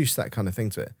introduce that kind of thing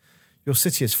to it, your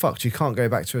city is fucked. You can't go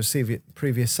back to a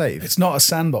previous save. It's not a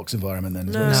sandbox environment then,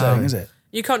 is what you're saying, is it?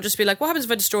 You can't just be like, what happens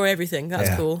if I destroy everything? That's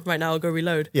cool. Right now I'll go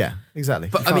reload. Yeah, exactly.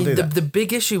 But You I can't mean, do that. the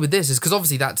big issue with this is because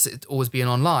obviously it's always been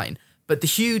online. But the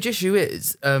huge issue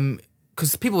is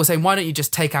because people were saying, why don't you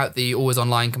just take out the always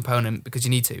online component because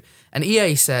you need to? And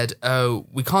EA said, oh,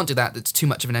 we can't do that. That's too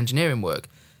much of an engineering work.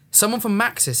 Someone from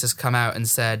Maxis has come out and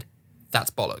said, that's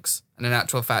bollocks. And in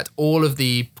actual fact,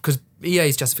 because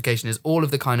EA's justification is all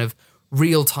of the kind of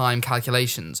real-time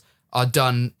calculations are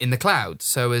done in the cloud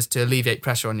so as to alleviate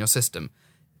pressure on your system.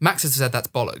 Maxis has said that's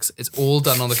bollocks. It's all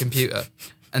done on the computer.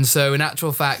 And so in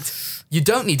actual fact, you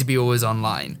don't need to be always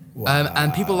online.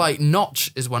 And people like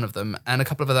Notch is one of them and a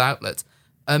couple of other outlets.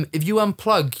 if you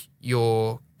unplug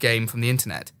your game from the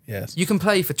internet, Yes. you can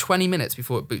play for 20 minutes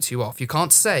before it boots you off. You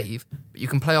can't save, but you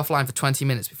can play offline for 20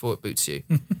 minutes before it boots you.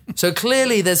 So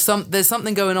clearly there's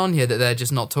something going on here that they're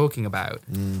just not talking about,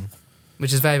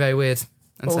 which is very, very weird.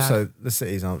 And Also, sad. the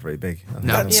cities aren't very big.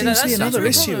 No. That Yeah, seems to be that's another a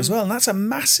issue problem. as well, and that's a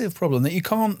massive problem that you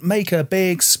can't make a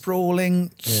big,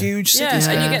 sprawling, huge city. Yeah, and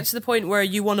you Yeah. get to the point where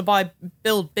you want to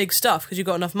build big stuff because you've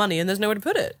got enough money and there's nowhere to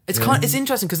put it. It's it's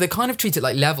interesting because they kind of treat it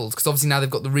like levels because obviously now they've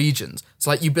got the regions.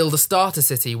 So like you build a starter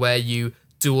city where you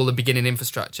do all the beginning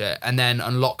infrastructure and then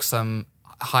unlock some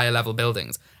higher level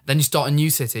buildings. Then you start a new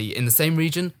city in the same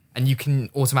region and you can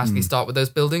automatically start with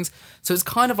those buildings. So it's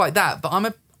kind of like that. But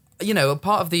a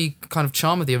part of the kind of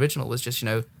charm of the original was just,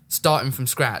 starting from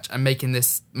scratch and making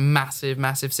this massive,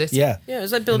 massive city. Yeah. Yeah,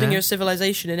 it's like building know? your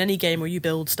civilization in any game where you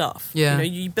build stuff. Yeah.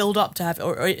 You build up to have,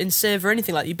 or in Civ or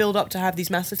anything like that, you build up to have these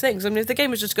massive things. I mean, if the game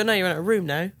was just going, no, you're in a room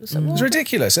now. It's like, It's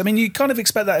ridiculous. I mean, you kind of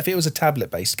expect that if it was a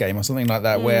tablet-based game or something like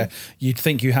that, where you'd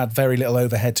think you had very little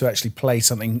overhead to actually play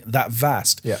something that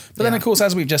vast. Yeah. But then, of course,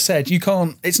 as we've just said, you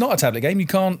can't. It's not a tablet game. You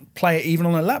can't play it even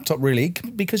on a laptop, really,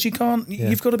 because you can't.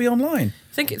 You've got to be online.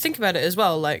 Think about it as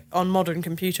well, like on modern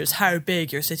computers, how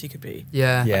big your city could be.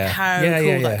 Yeah. Yeah. How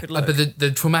cool that could look. But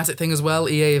the traumatic thing as well,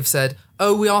 EA have said,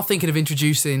 we are thinking of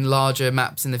introducing larger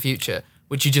maps in the future,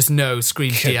 which you just know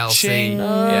screams Ka-ching. DLC.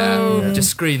 Yeah, just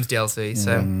screams DLC.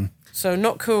 So So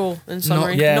not cool in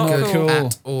summary. not not good cool. cool.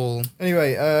 at all.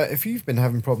 Anyway, if you've been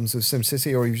having problems with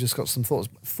SimCity or you've just got some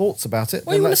thoughts about it,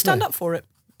 Or then you want let to us stand know. up for it.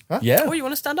 Yeah. Or you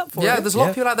want to stand up for Yeah, it. there's a lot Yeah.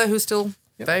 of people out there who are still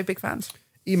very big fans.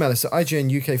 Email us at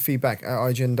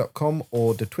ignukfeedback@ign.com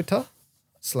or the Twitter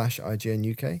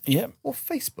 /IGNUK Yep. or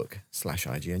Facebook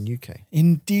 /IGNUK.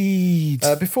 Indeed.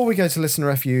 Before we go to listener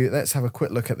review, let's have a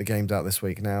quick look at the games out this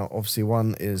week. Now, obviously,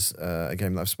 one is a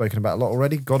game that I've spoken about a lot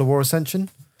already, God of War Ascension.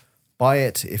 Buy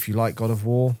it if you like God of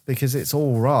War, because it's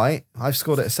all right. I've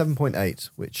scored it a 7.8,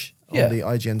 which Yeah. on the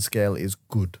IGN scale is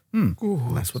good. And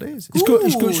that's what it is. It's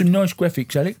got some nice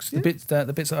graphics, Alex. The bits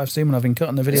that I've seen when I've been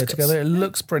cutting the video together, it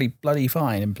looks pretty bloody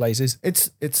fine in places.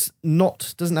 It's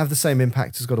doesn't have the same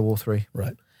impact as God of War 3.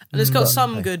 Right. And it's got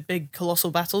some good big colossal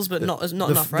battles, but not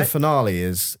enough, The right? finale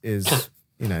is is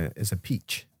a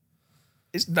peach.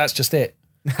 That's just it.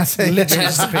 That's it. Literally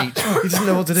just a peach. He doesn't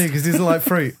know what to do because he doesn't like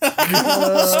fruit.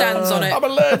 Stands on it. I'm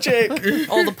allergic.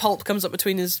 All the pulp comes up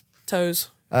between his toes.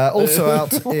 Also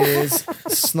out is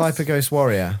Sniper Ghost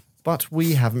Warrior, but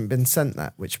we haven't been sent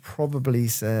that, which probably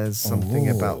says something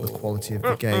about the quality of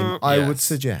the game. I would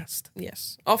suggest.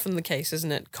 Yes. Often the case,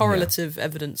 isn't it? Correlative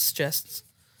evidence suggests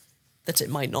that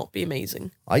it might not be amazing.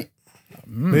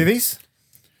 Movies?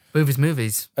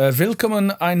 Movies.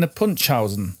 Willkommen eine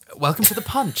Punchhausen. Welcome to the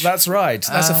Punch. That's right.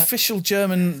 That's official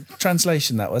German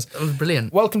translation, that was. That was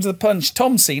brilliant. Welcome to the Punch.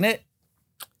 Tom's seen it.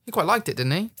 He quite liked it,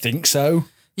 didn't he? Think so.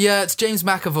 Yeah, it's James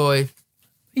McAvoy.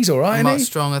 He's all right, Mark isn't he?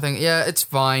 Strong, I think. Yeah, it's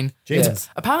fine. James.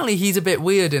 Apparently, he's a bit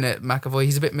weird in it, McAvoy.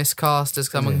 He's a bit miscast as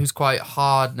someone who's quite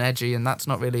hard and edgy, and that's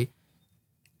not really...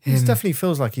 He definitely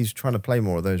feels like he's trying to play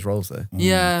more of those roles, though.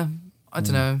 Yeah, I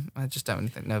don't know. I just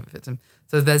don't really know if it fits him.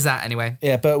 So there's that anyway.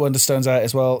 Yeah, Burt Wonderstone's out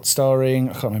as well, starring,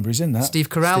 I can't remember who's in that. Steve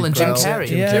Carell and Jim Carell. Carrey.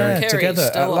 Jim Yeah, Carrey, together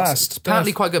still at awesome. last.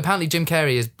 Apparently quite good. Apparently Jim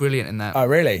Carrey is brilliant in that. Oh,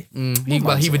 really?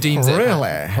 He redeems it.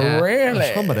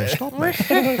 Really? Somebody stop me.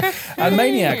 And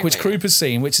Maniac, which Krupa's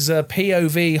seen, which is a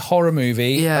POV horror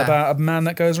movie Yeah. about a man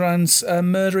that goes around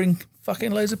murdering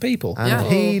fucking loads of people. And Yeah.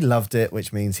 he loved it,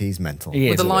 which means he's mental. He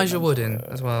With is a Elijah bit- Wood in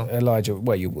as well. Elijah,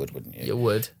 well, you would, wouldn't you? You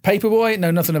would. Paperboy? Know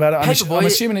nothing about it. Paperboy- I'm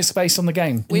assuming it's based on the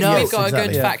game. We've No. got Exactly. a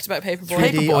good Yeah. fact about Paperboy.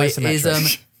 3D Paperboy is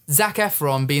isometric. Zac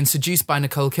Efron being seduced by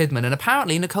Nicole Kidman, and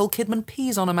apparently Nicole Kidman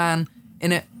pees on a man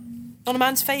in it, On a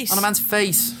man's face. on a man's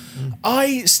face.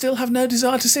 I still have no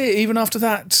desire to see it, even after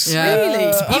that. Yeah. Really?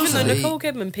 Even though Supposedly- Nicole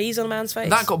Kidman pees on a man's face.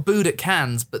 That got booed at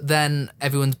Cannes, but then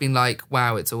everyone's been like,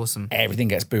 "Wow, it's awesome." Everything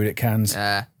gets booed at Cannes.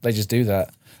 Yeah. They just do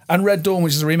that. And Red Dawn,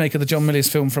 which is a remake of the John Milius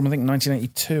film from, I think,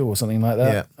 1982 or something like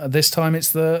that. Yeah. This time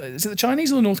is it the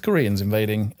Chinese or the North Koreans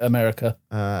invading America?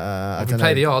 I we don't play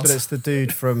know, the odds. But it's the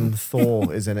dude from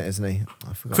Thor is in it, isn't he?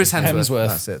 I forgot. Chris his name. Hemsworth.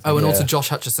 That's it. Oh, and Yeah. also Josh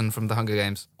Hutcherson from The Hunger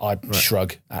Games. I'd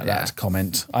shrug at Yeah. that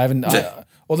comment. I haven't...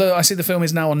 although I see the film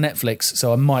is now on Netflix,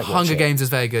 so I might watch Hunger it. Games is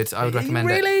very good. I would recommend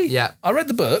Really? it. Yeah, I read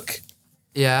the book.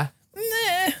 yeah.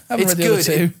 Haven't It's read the other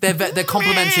two. good. They're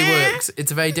complementary works.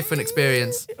 It's a very different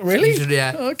experience. Really?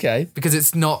 Yeah. Okay. Because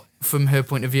it's not from her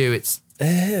point of view. It's Oh,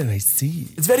 I see.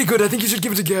 very good. I think you should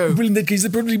give it a go. Well, in that case, they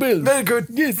probably will. Very good.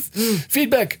 Yes.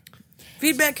 Feedback.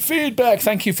 Feedback.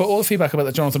 Thank you for all the feedback about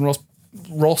the Jonathan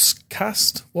Ross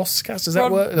cast. Is that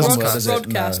Rod- word? It doesn't work, Rodcast. does it?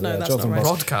 Rodcast. No, that's Jonathan not right.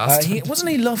 Ross. Broadcast.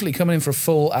 Wasn't he lovely coming in for a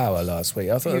full hour last week?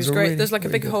 I thought He it was a great. really- There's like a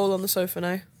really big good- hole on the sofa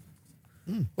now.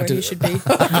 where he should be.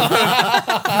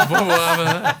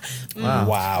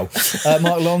 Wow.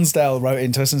 Mark Lonsdale wrote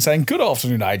into us and saying, "Good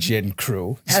afternoon, IGN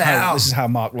crew." This is how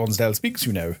Mark Lonsdale speaks,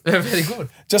 you know. Very good.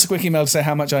 Just a quick email to say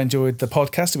how much I enjoyed the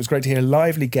podcast. It was great to hear a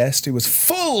lively guest who was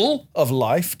full of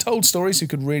life, told stories, who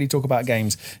could really talk about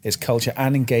games, its culture,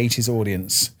 and engage his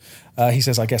audience. He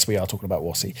says, I guess we are talking about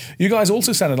Wossi. You guys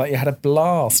also sounded like you had a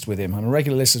blast with him. I'm a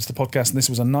regular listener to the podcast, and this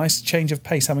was a nice change of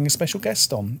pace having a special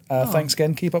guest on. Thanks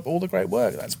again. Keep up all the great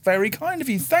work. That's very kind of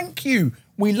you. Thank you.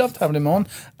 We loved having him on,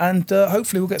 and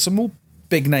hopefully we'll get some more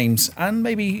big names and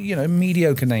maybe,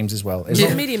 mediocre names as well.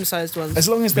 Medium-sized ones. As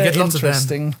long as they're get lots of them.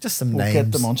 interesting. Just some we'll names.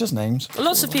 get them on. Just names.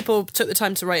 Lots of people took the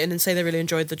time to write in and say they really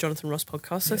enjoyed the Jonathan Ross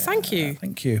podcast, so thank you.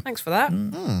 Thank you. Thanks for that.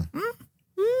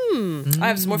 I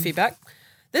have some more feedback.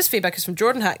 This feedback is from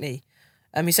Jordan Hackney.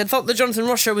 He said, thought the Jonathan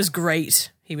Ross show was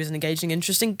great. He was an engaging,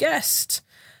 interesting guest.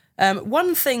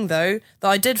 One thing, though, that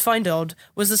I did find odd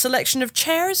was the selection of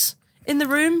chairs in the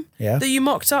room that you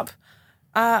mocked up.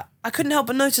 I couldn't help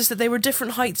but notice that they were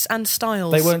different heights and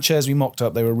styles. They weren't chairs we mocked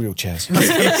up, they were real chairs.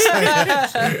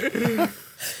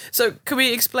 So, can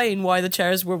we explain why the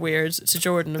chairs were weird to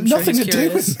Jordan? I'm sure Nothing he's to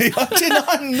curious. do with me.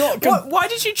 I'm not... Why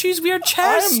did you choose weird I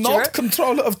chairs, am not Stuart?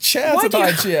 controller of chairs Why at do you-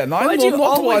 IGN. why I'm do you not why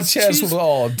always chairs choose- were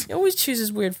odd. He always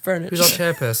chooses weird furniture. Who's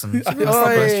our chairperson? That's the Oh,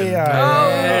 question.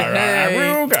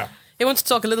 yeah. He wants to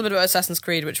talk a little bit about Assassin's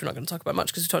Creed, which we're not going to talk about much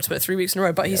because we talked about it 3 weeks in a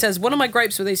row. But he says, one of my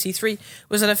gripes with AC3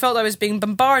 was that I felt I was being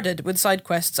bombarded with side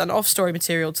quests and off-story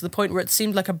material to the point where it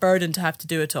seemed like a burden to have to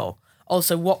do it all.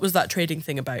 Also, what was that trading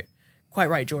thing about? Quite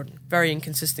right, Jordan. Very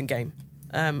inconsistent game.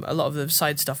 A lot of the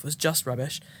side stuff was just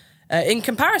rubbish. In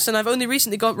comparison, I've only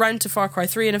recently got round to Far Cry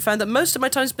 3 and have found that most of my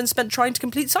time's been spent trying to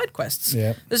complete side quests.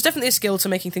 Yeah. There's definitely a skill to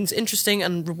making things interesting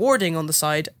and rewarding on the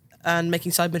side and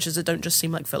making side missions that don't just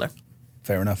seem like filler.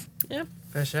 Fair enough. Yeah.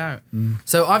 Fair shout.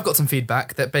 So I've got some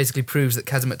feedback that basically proves that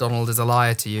Keza McDonald is a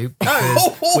liar to you.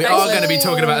 Because we are going to be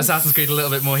talking about Assassin's Creed a little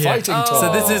bit more here. Fighting talk.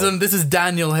 So this is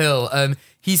Daniel Hill.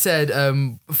 He said a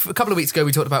couple of weeks ago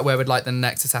we talked about where we'd like the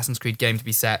next Assassin's Creed game to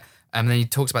be set. And then he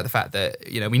talks about the fact that,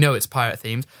 we know it's pirate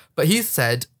themed. But he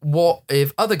said, what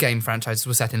if other game franchises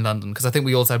were set in London? Because I think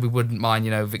we all said we wouldn't mind,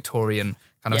 Victorian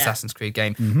kind of Assassin's Creed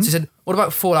game. So he said, what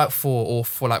about Fallout 4 or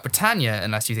Fallout Britannia,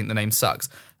 unless you think the name sucks?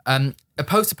 A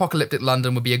post-apocalyptic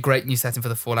London would be a great new setting for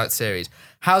the Fallout series.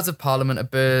 House of Parliament, a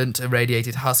burnt,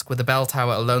 irradiated husk with a bell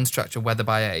tower, a lone structure weathered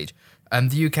by age.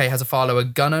 The UK has a far lower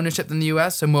gun ownership than the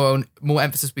US, so more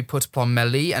emphasis will be put upon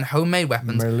melee and homemade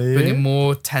weapons, bringing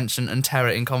more tension and terror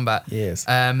in combat. Yes.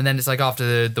 And then it's like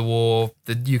after the war,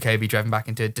 the UK will be driven back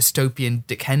into a dystopian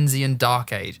Dickensian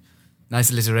dark age. Nice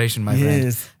alliteration, my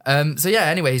friend.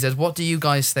 Anyway, he says, what do you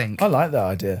guys think? I like that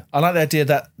idea. I like the idea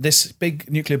that this big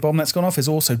nuclear bomb that's gone off has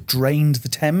also drained the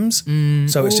Thames.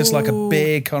 So it's just like a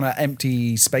big kind of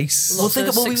empty space. Lots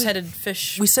of six-headed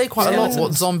fish. We say quite a lot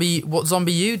skeletons. what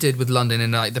Zombie U did with London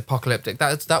in like the apocalyptic.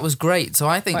 That was great. So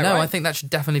I think Quite right. I think that should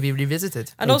definitely be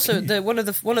revisited. And also, one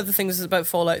of the things about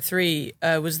Fallout 3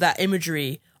 was that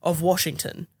imagery of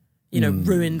Washington.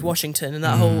 Ruined Washington and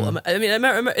that whole... I mean,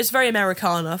 it's very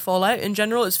Americana, Fallout, in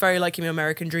general. It's very like,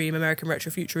 American Dream, American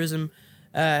Retrofuturism,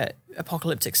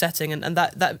 apocalyptic setting. And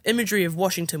that imagery of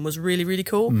Washington was really, really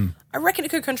cool. I reckon it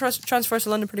could transfer to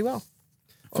London pretty well.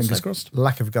 Fingers crossed.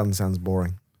 Lack of gun sounds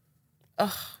boring.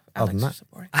 Alex than that. is so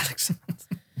boring. Alex.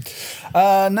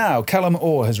 Now, Callum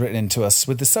Orr has written into us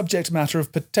with the subject matter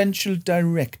of potential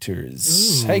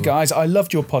directors. Hey guys, I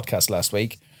loved your podcast last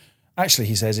week. Actually,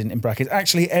 he says in brackets,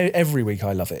 every week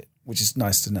I love it, which is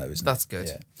nice to know, isn't it? That's good.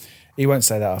 Yeah. He won't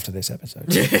say that after this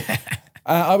episode.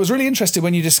 I was really interested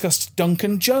when you discussed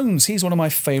Duncan Jones. He's one of my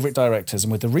favourite directors,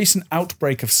 and with the recent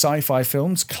outbreak of sci-fi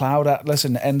films, Cloud Atlas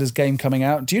and Ender's Game coming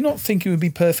out, do you not think he would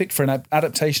be perfect for an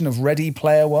adaptation of Ready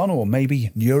Player One or maybe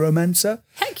Neuromancer?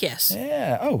 Heck yes.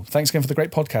 Yeah. Oh, thanks again for the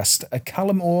great podcast.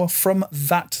 Callum Orr from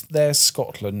That There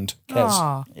Scotland.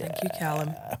 Kez. Thank you,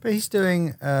 Callum. But he's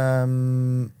doing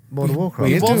World of Warcraft. Well,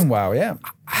 he is doing well, yeah.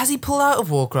 Has he pulled out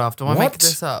of Warcraft? Or am I making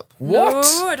this up? What?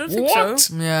 No, I don't think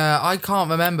so. Yeah, I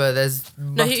can't remember.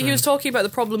 No, he was talking about the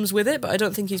problems with it, but I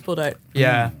don't think he's pulled out.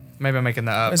 Yeah, maybe I'm making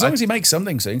that up. As long as he makes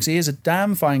something soon, because he is a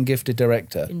damn fine gifted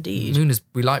director. Indeed.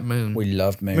 We like Moon. We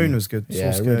loved Moon. Moon was good.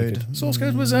 Yeah, Source really Code. good. Source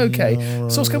Code was okay.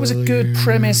 Source Code was a good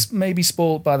premise, maybe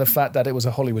spoiled by the fact that it was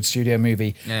a Hollywood studio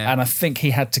movie. Yeah. And I think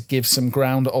he had to give some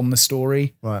ground on the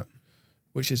story, Right.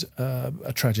 which is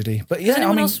a tragedy. But yeah,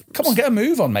 anyone else- come on, get a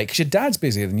move on, mate, because your dad's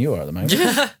busier than you are at the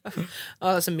moment.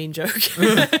 Oh, that's a mean joke.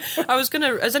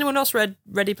 Has anyone else read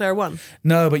Ready Player One?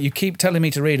 No, but you keep telling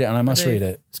me to read it, and I must read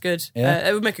it. It's good. Yeah?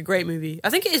 It would make a great movie. I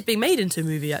think it is being made into a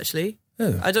movie, actually.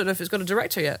 Oh. I don't know if it's got a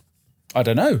director yet. I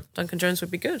don't know. Duncan Jones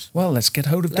would be good. Well, let's get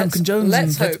hold of Duncan Jones.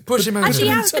 Let's and hope. Push him over. Actually, he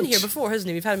in has been touch. here before, hasn't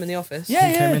he? We've had him in the office. Yeah,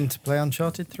 He yeah. came in to play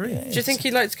Uncharted 3. Do you think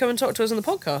he'd like to come and talk to us on the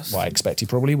podcast? Well, I expect he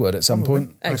probably would at some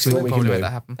point. Let's see Excellent. what we can Probably do. make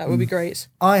that happen. That would be great.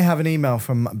 I have an email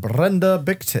from Brenda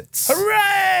Big Tits.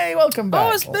 Hooray! Welcome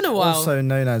back. Oh, it's been a while. Also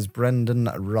known as Brendan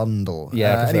Rundle.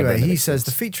 Yeah, I prefer anyway, Brenda he Big says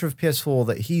Tits. the feature of PS4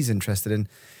 that he's interested in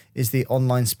is the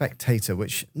online spectator,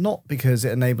 which not because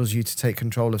it enables you to take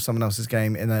control of someone else's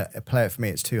game in a play it for me,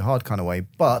 it's too hard kind of way,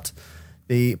 but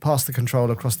the pass the control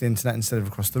across the internet instead of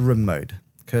across the room mode.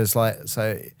 Because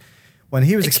when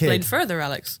he was Explain a kid, further,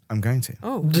 Alex. I'm going to.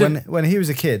 Oh. When he was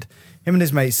a kid, him and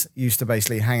his mates used to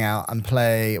basically hang out and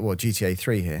play, GTA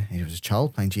 3 here. He was a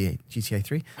child playing GTA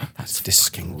 3. That's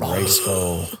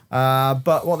disgraceful.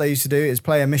 But what they used to do is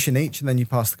play a mission each, and then you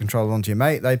pass the controller on to your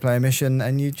mate. They play a mission,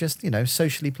 and you just,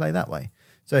 socially play that way.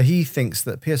 So he thinks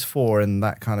that PS4 and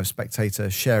that kind of spectator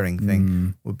sharing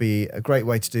thing would be a great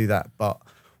way to do that, but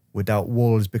without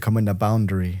walls becoming a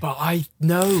boundary. But I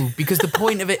know, because the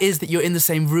point of it is that you're in the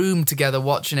same room together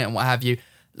watching it and what have you.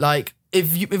 Like,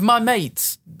 if my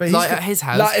mates, he's like got- at his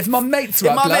house... Like, if my mates were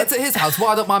If up, my lad- mate's at his house,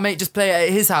 why don't my mate just play it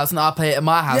at his house and I play it at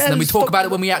my house, Yeah, and then we just talk fuck- about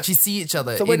it when we actually see each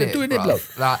other So in when it, you're doing it,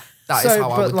 bruv. bloke. That is So, how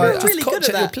I but would like- do it. Really good at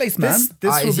Check your that. place, man.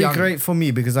 This he's would be young. great for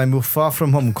me because I move far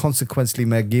from home. Consequently,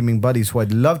 my gaming buddies who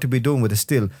I'd love to be doing with is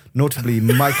still, notably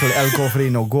Michael El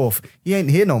Gofrino Goff. He ain't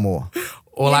here no more.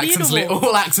 All You accents, need a wall.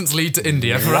 all accents lead to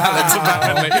India for Alex,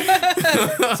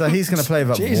 apparently. So he's going to play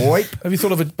that Jeez. wipe. Have you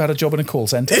thought about a job in a call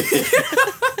centre?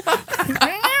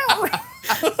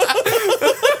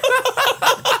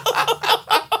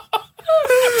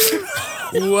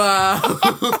 Wow.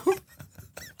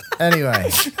 Anyway,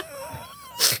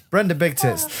 Brenda Big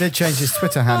Tits did change his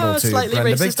Twitter handle to Slightly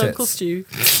Brenda Big racist Uncle Tits Stu.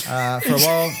 for a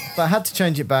while, but I had to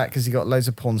change it back because he got loads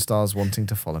of porn stars wanting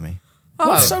to follow me.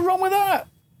 What's so wrong with that?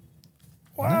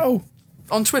 Wow.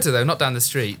 On Twitter, though, not down the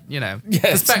street, Yes.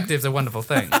 Perspective's a wonderful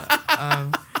thing.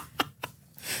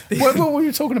 What were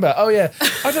you talking about? Oh, yeah.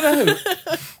 I don't know.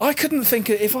 I couldn't think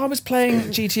if I was playing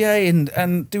GTA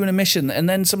and doing a mission and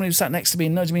then somebody was sat next to me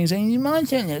and nudged me and saying, "It's my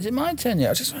turn yet? Is it my turn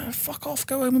yet?" I just fuck off,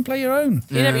 go home and play your own.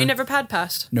 You never pad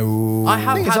passed. No. I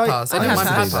have Thing is, pad I- pass. I I don't have mind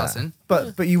to pad do that.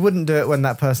 passing. But you wouldn't do it when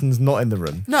that person's not in the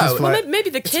room. No. Just Well, like, Maybe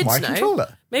the kids my know.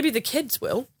 controller. Maybe the kids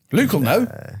will. Luke will know.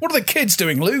 What are the kids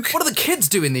doing, Luke? What are the kids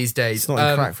doing these days?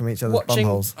 snorting crack from each other's watching-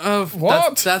 bumholes.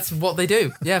 What? That's what they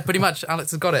do. Yeah, pretty much.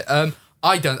 Alex has got it.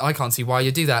 I can't see why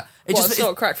you do that. It What, just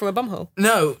snort crack from a bumhole?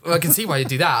 no. I can see why you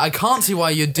do that. I can't see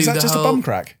why you do Is that the just whole. a bum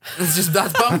crack? That's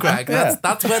bum crack.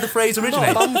 That's where the phrase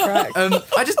originates. Bum crack.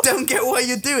 I just don't get why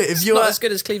you do it. If Not as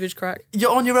good as cleavage crack.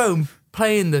 you're on your own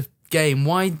playing the game,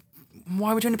 why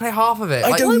would you only play half of it?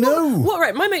 I don't know. What,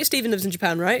 right? My mate Stephen lives in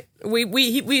Japan, right? We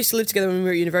used to live together when we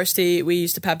were at university. We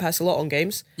used to pad pass a lot on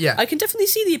games. Yeah. I can definitely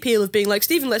see the appeal of being like,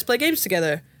 Stephen, let's play games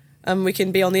together. And we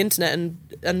can be on the internet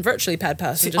and virtually pad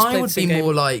pass and just play I the would same be game.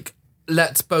 more like,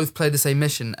 let's both play the same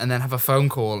mission and then have a phone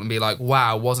call and be like,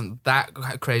 wow, wasn't that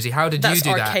crazy? How did That's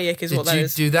you do that? archaic is did what that you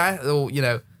is. do that?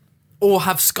 Or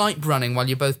have Skype running while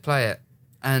you both play it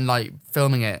and like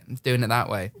filming it and doing it that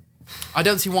way. I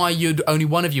don't see why only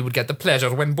one of you would get the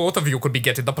pleasure when both of you could be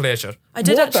getting the pleasure. I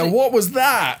did What actually. What was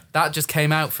that? That just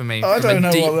came out for me I from don't Oh, know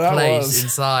a deep what that place was.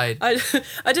 inside.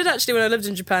 I did actually, when I lived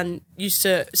in Japan, used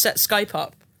to set Skype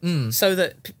up so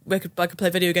that I could play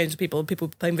video games with people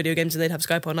playing video games, and they'd have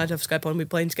Skype on, I'd have Skype on, we'd be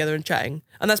playing together and chatting.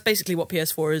 And that's basically what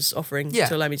PS4 is offering Yeah.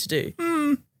 to allow me to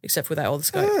do. Except without all the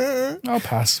Skype. I'll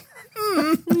pass.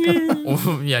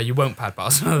 Or, yeah, you won't pad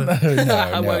pass. No,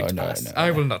 I won't pass. no.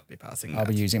 I will not be passing I'll that.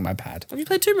 be using my pad. Have you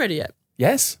played Tomb Raider yet?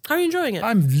 Yes, How are you enjoying it?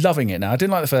 I'm loving it now. I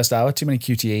didn't like the first hour, too many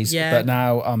QTEs. Yeah. But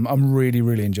now I'm really,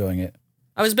 really enjoying it.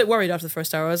 I was a bit worried after the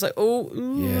first hour. I was like,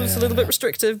 it's a little bit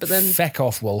restrictive, but then Feck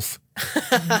off, Wolf.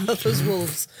 those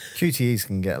wolves. QTEs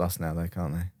can get lost now, though,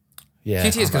 can't they? Yeah.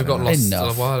 QTEs could have got lost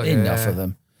enough, a while ago. Enough of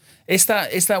them. It's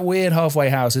that weird halfway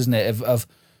house, isn't it? Of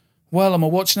well, am I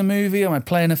watching a movie? Am I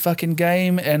playing a fucking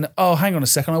game? And oh, hang on a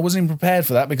second, I wasn't even prepared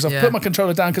for that because I've Yeah. put my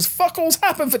controller down because fuck all's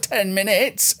happened for 10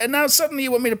 minutes, and now suddenly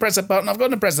you want me to press a button. I've got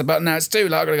to press the button now. It's too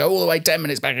late. I've got to go all the way 10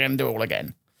 minutes back and do it all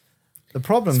again. The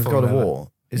problem with God of forever.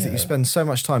 War is that you spend so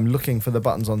much time looking for the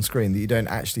buttons on screen that you don't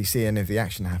actually see any of the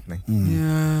action happening.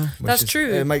 Yeah. which That's true.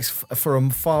 It makes for a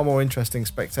far more interesting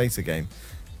spectator game.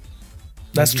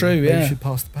 That's true. Maybe Yeah. you should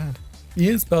pass the pad.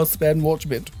 Yes, pass the bed and watch a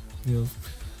bit.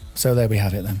 So there we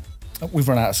have it then. We've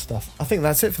run out of stuff. I think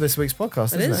that's it for this week's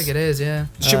podcast, It isn't is. I think it is, yeah.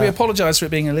 Should we apologise for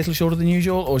it being a little shorter than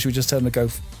usual, or should we just tell them to go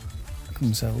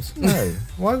themselves. No.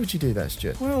 Why would you do that,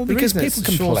 Stuart? Well, The because reason it's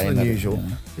people shorter complain than that- usual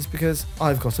yeah. is because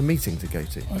I've got a meeting to go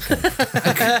to.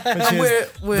 Okay. Which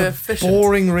is We're efficient.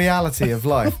 boring reality of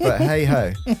life, but hey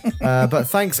ho. But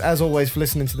thanks as always for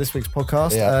listening to this week's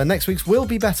podcast. Yeah. Next week's will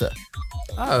be better.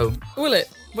 Oh. Will it?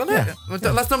 Well, Yeah.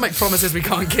 let's not make promises we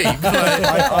can't keep.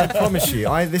 I promise you.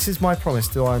 This is my promise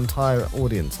to our entire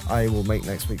audience. I will make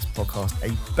next week's podcast a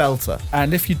belter.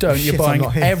 And if you don't, Shit, you're I'm buying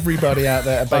not here. everybody out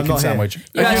there a I'm bacon not here. sandwich.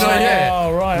 You actually-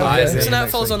 Oh, right. Nice. Okay. So now it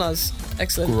next falls week. on us.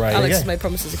 Excellent. Great. Alex Yeah. has made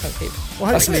promises he can't keep.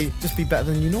 Well, hopefully, just be better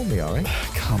than you normally are, eh?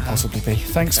 Can't possibly be.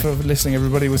 Thanks for listening,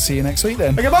 everybody. We'll see you next week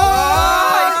then. Okay,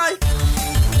 bye!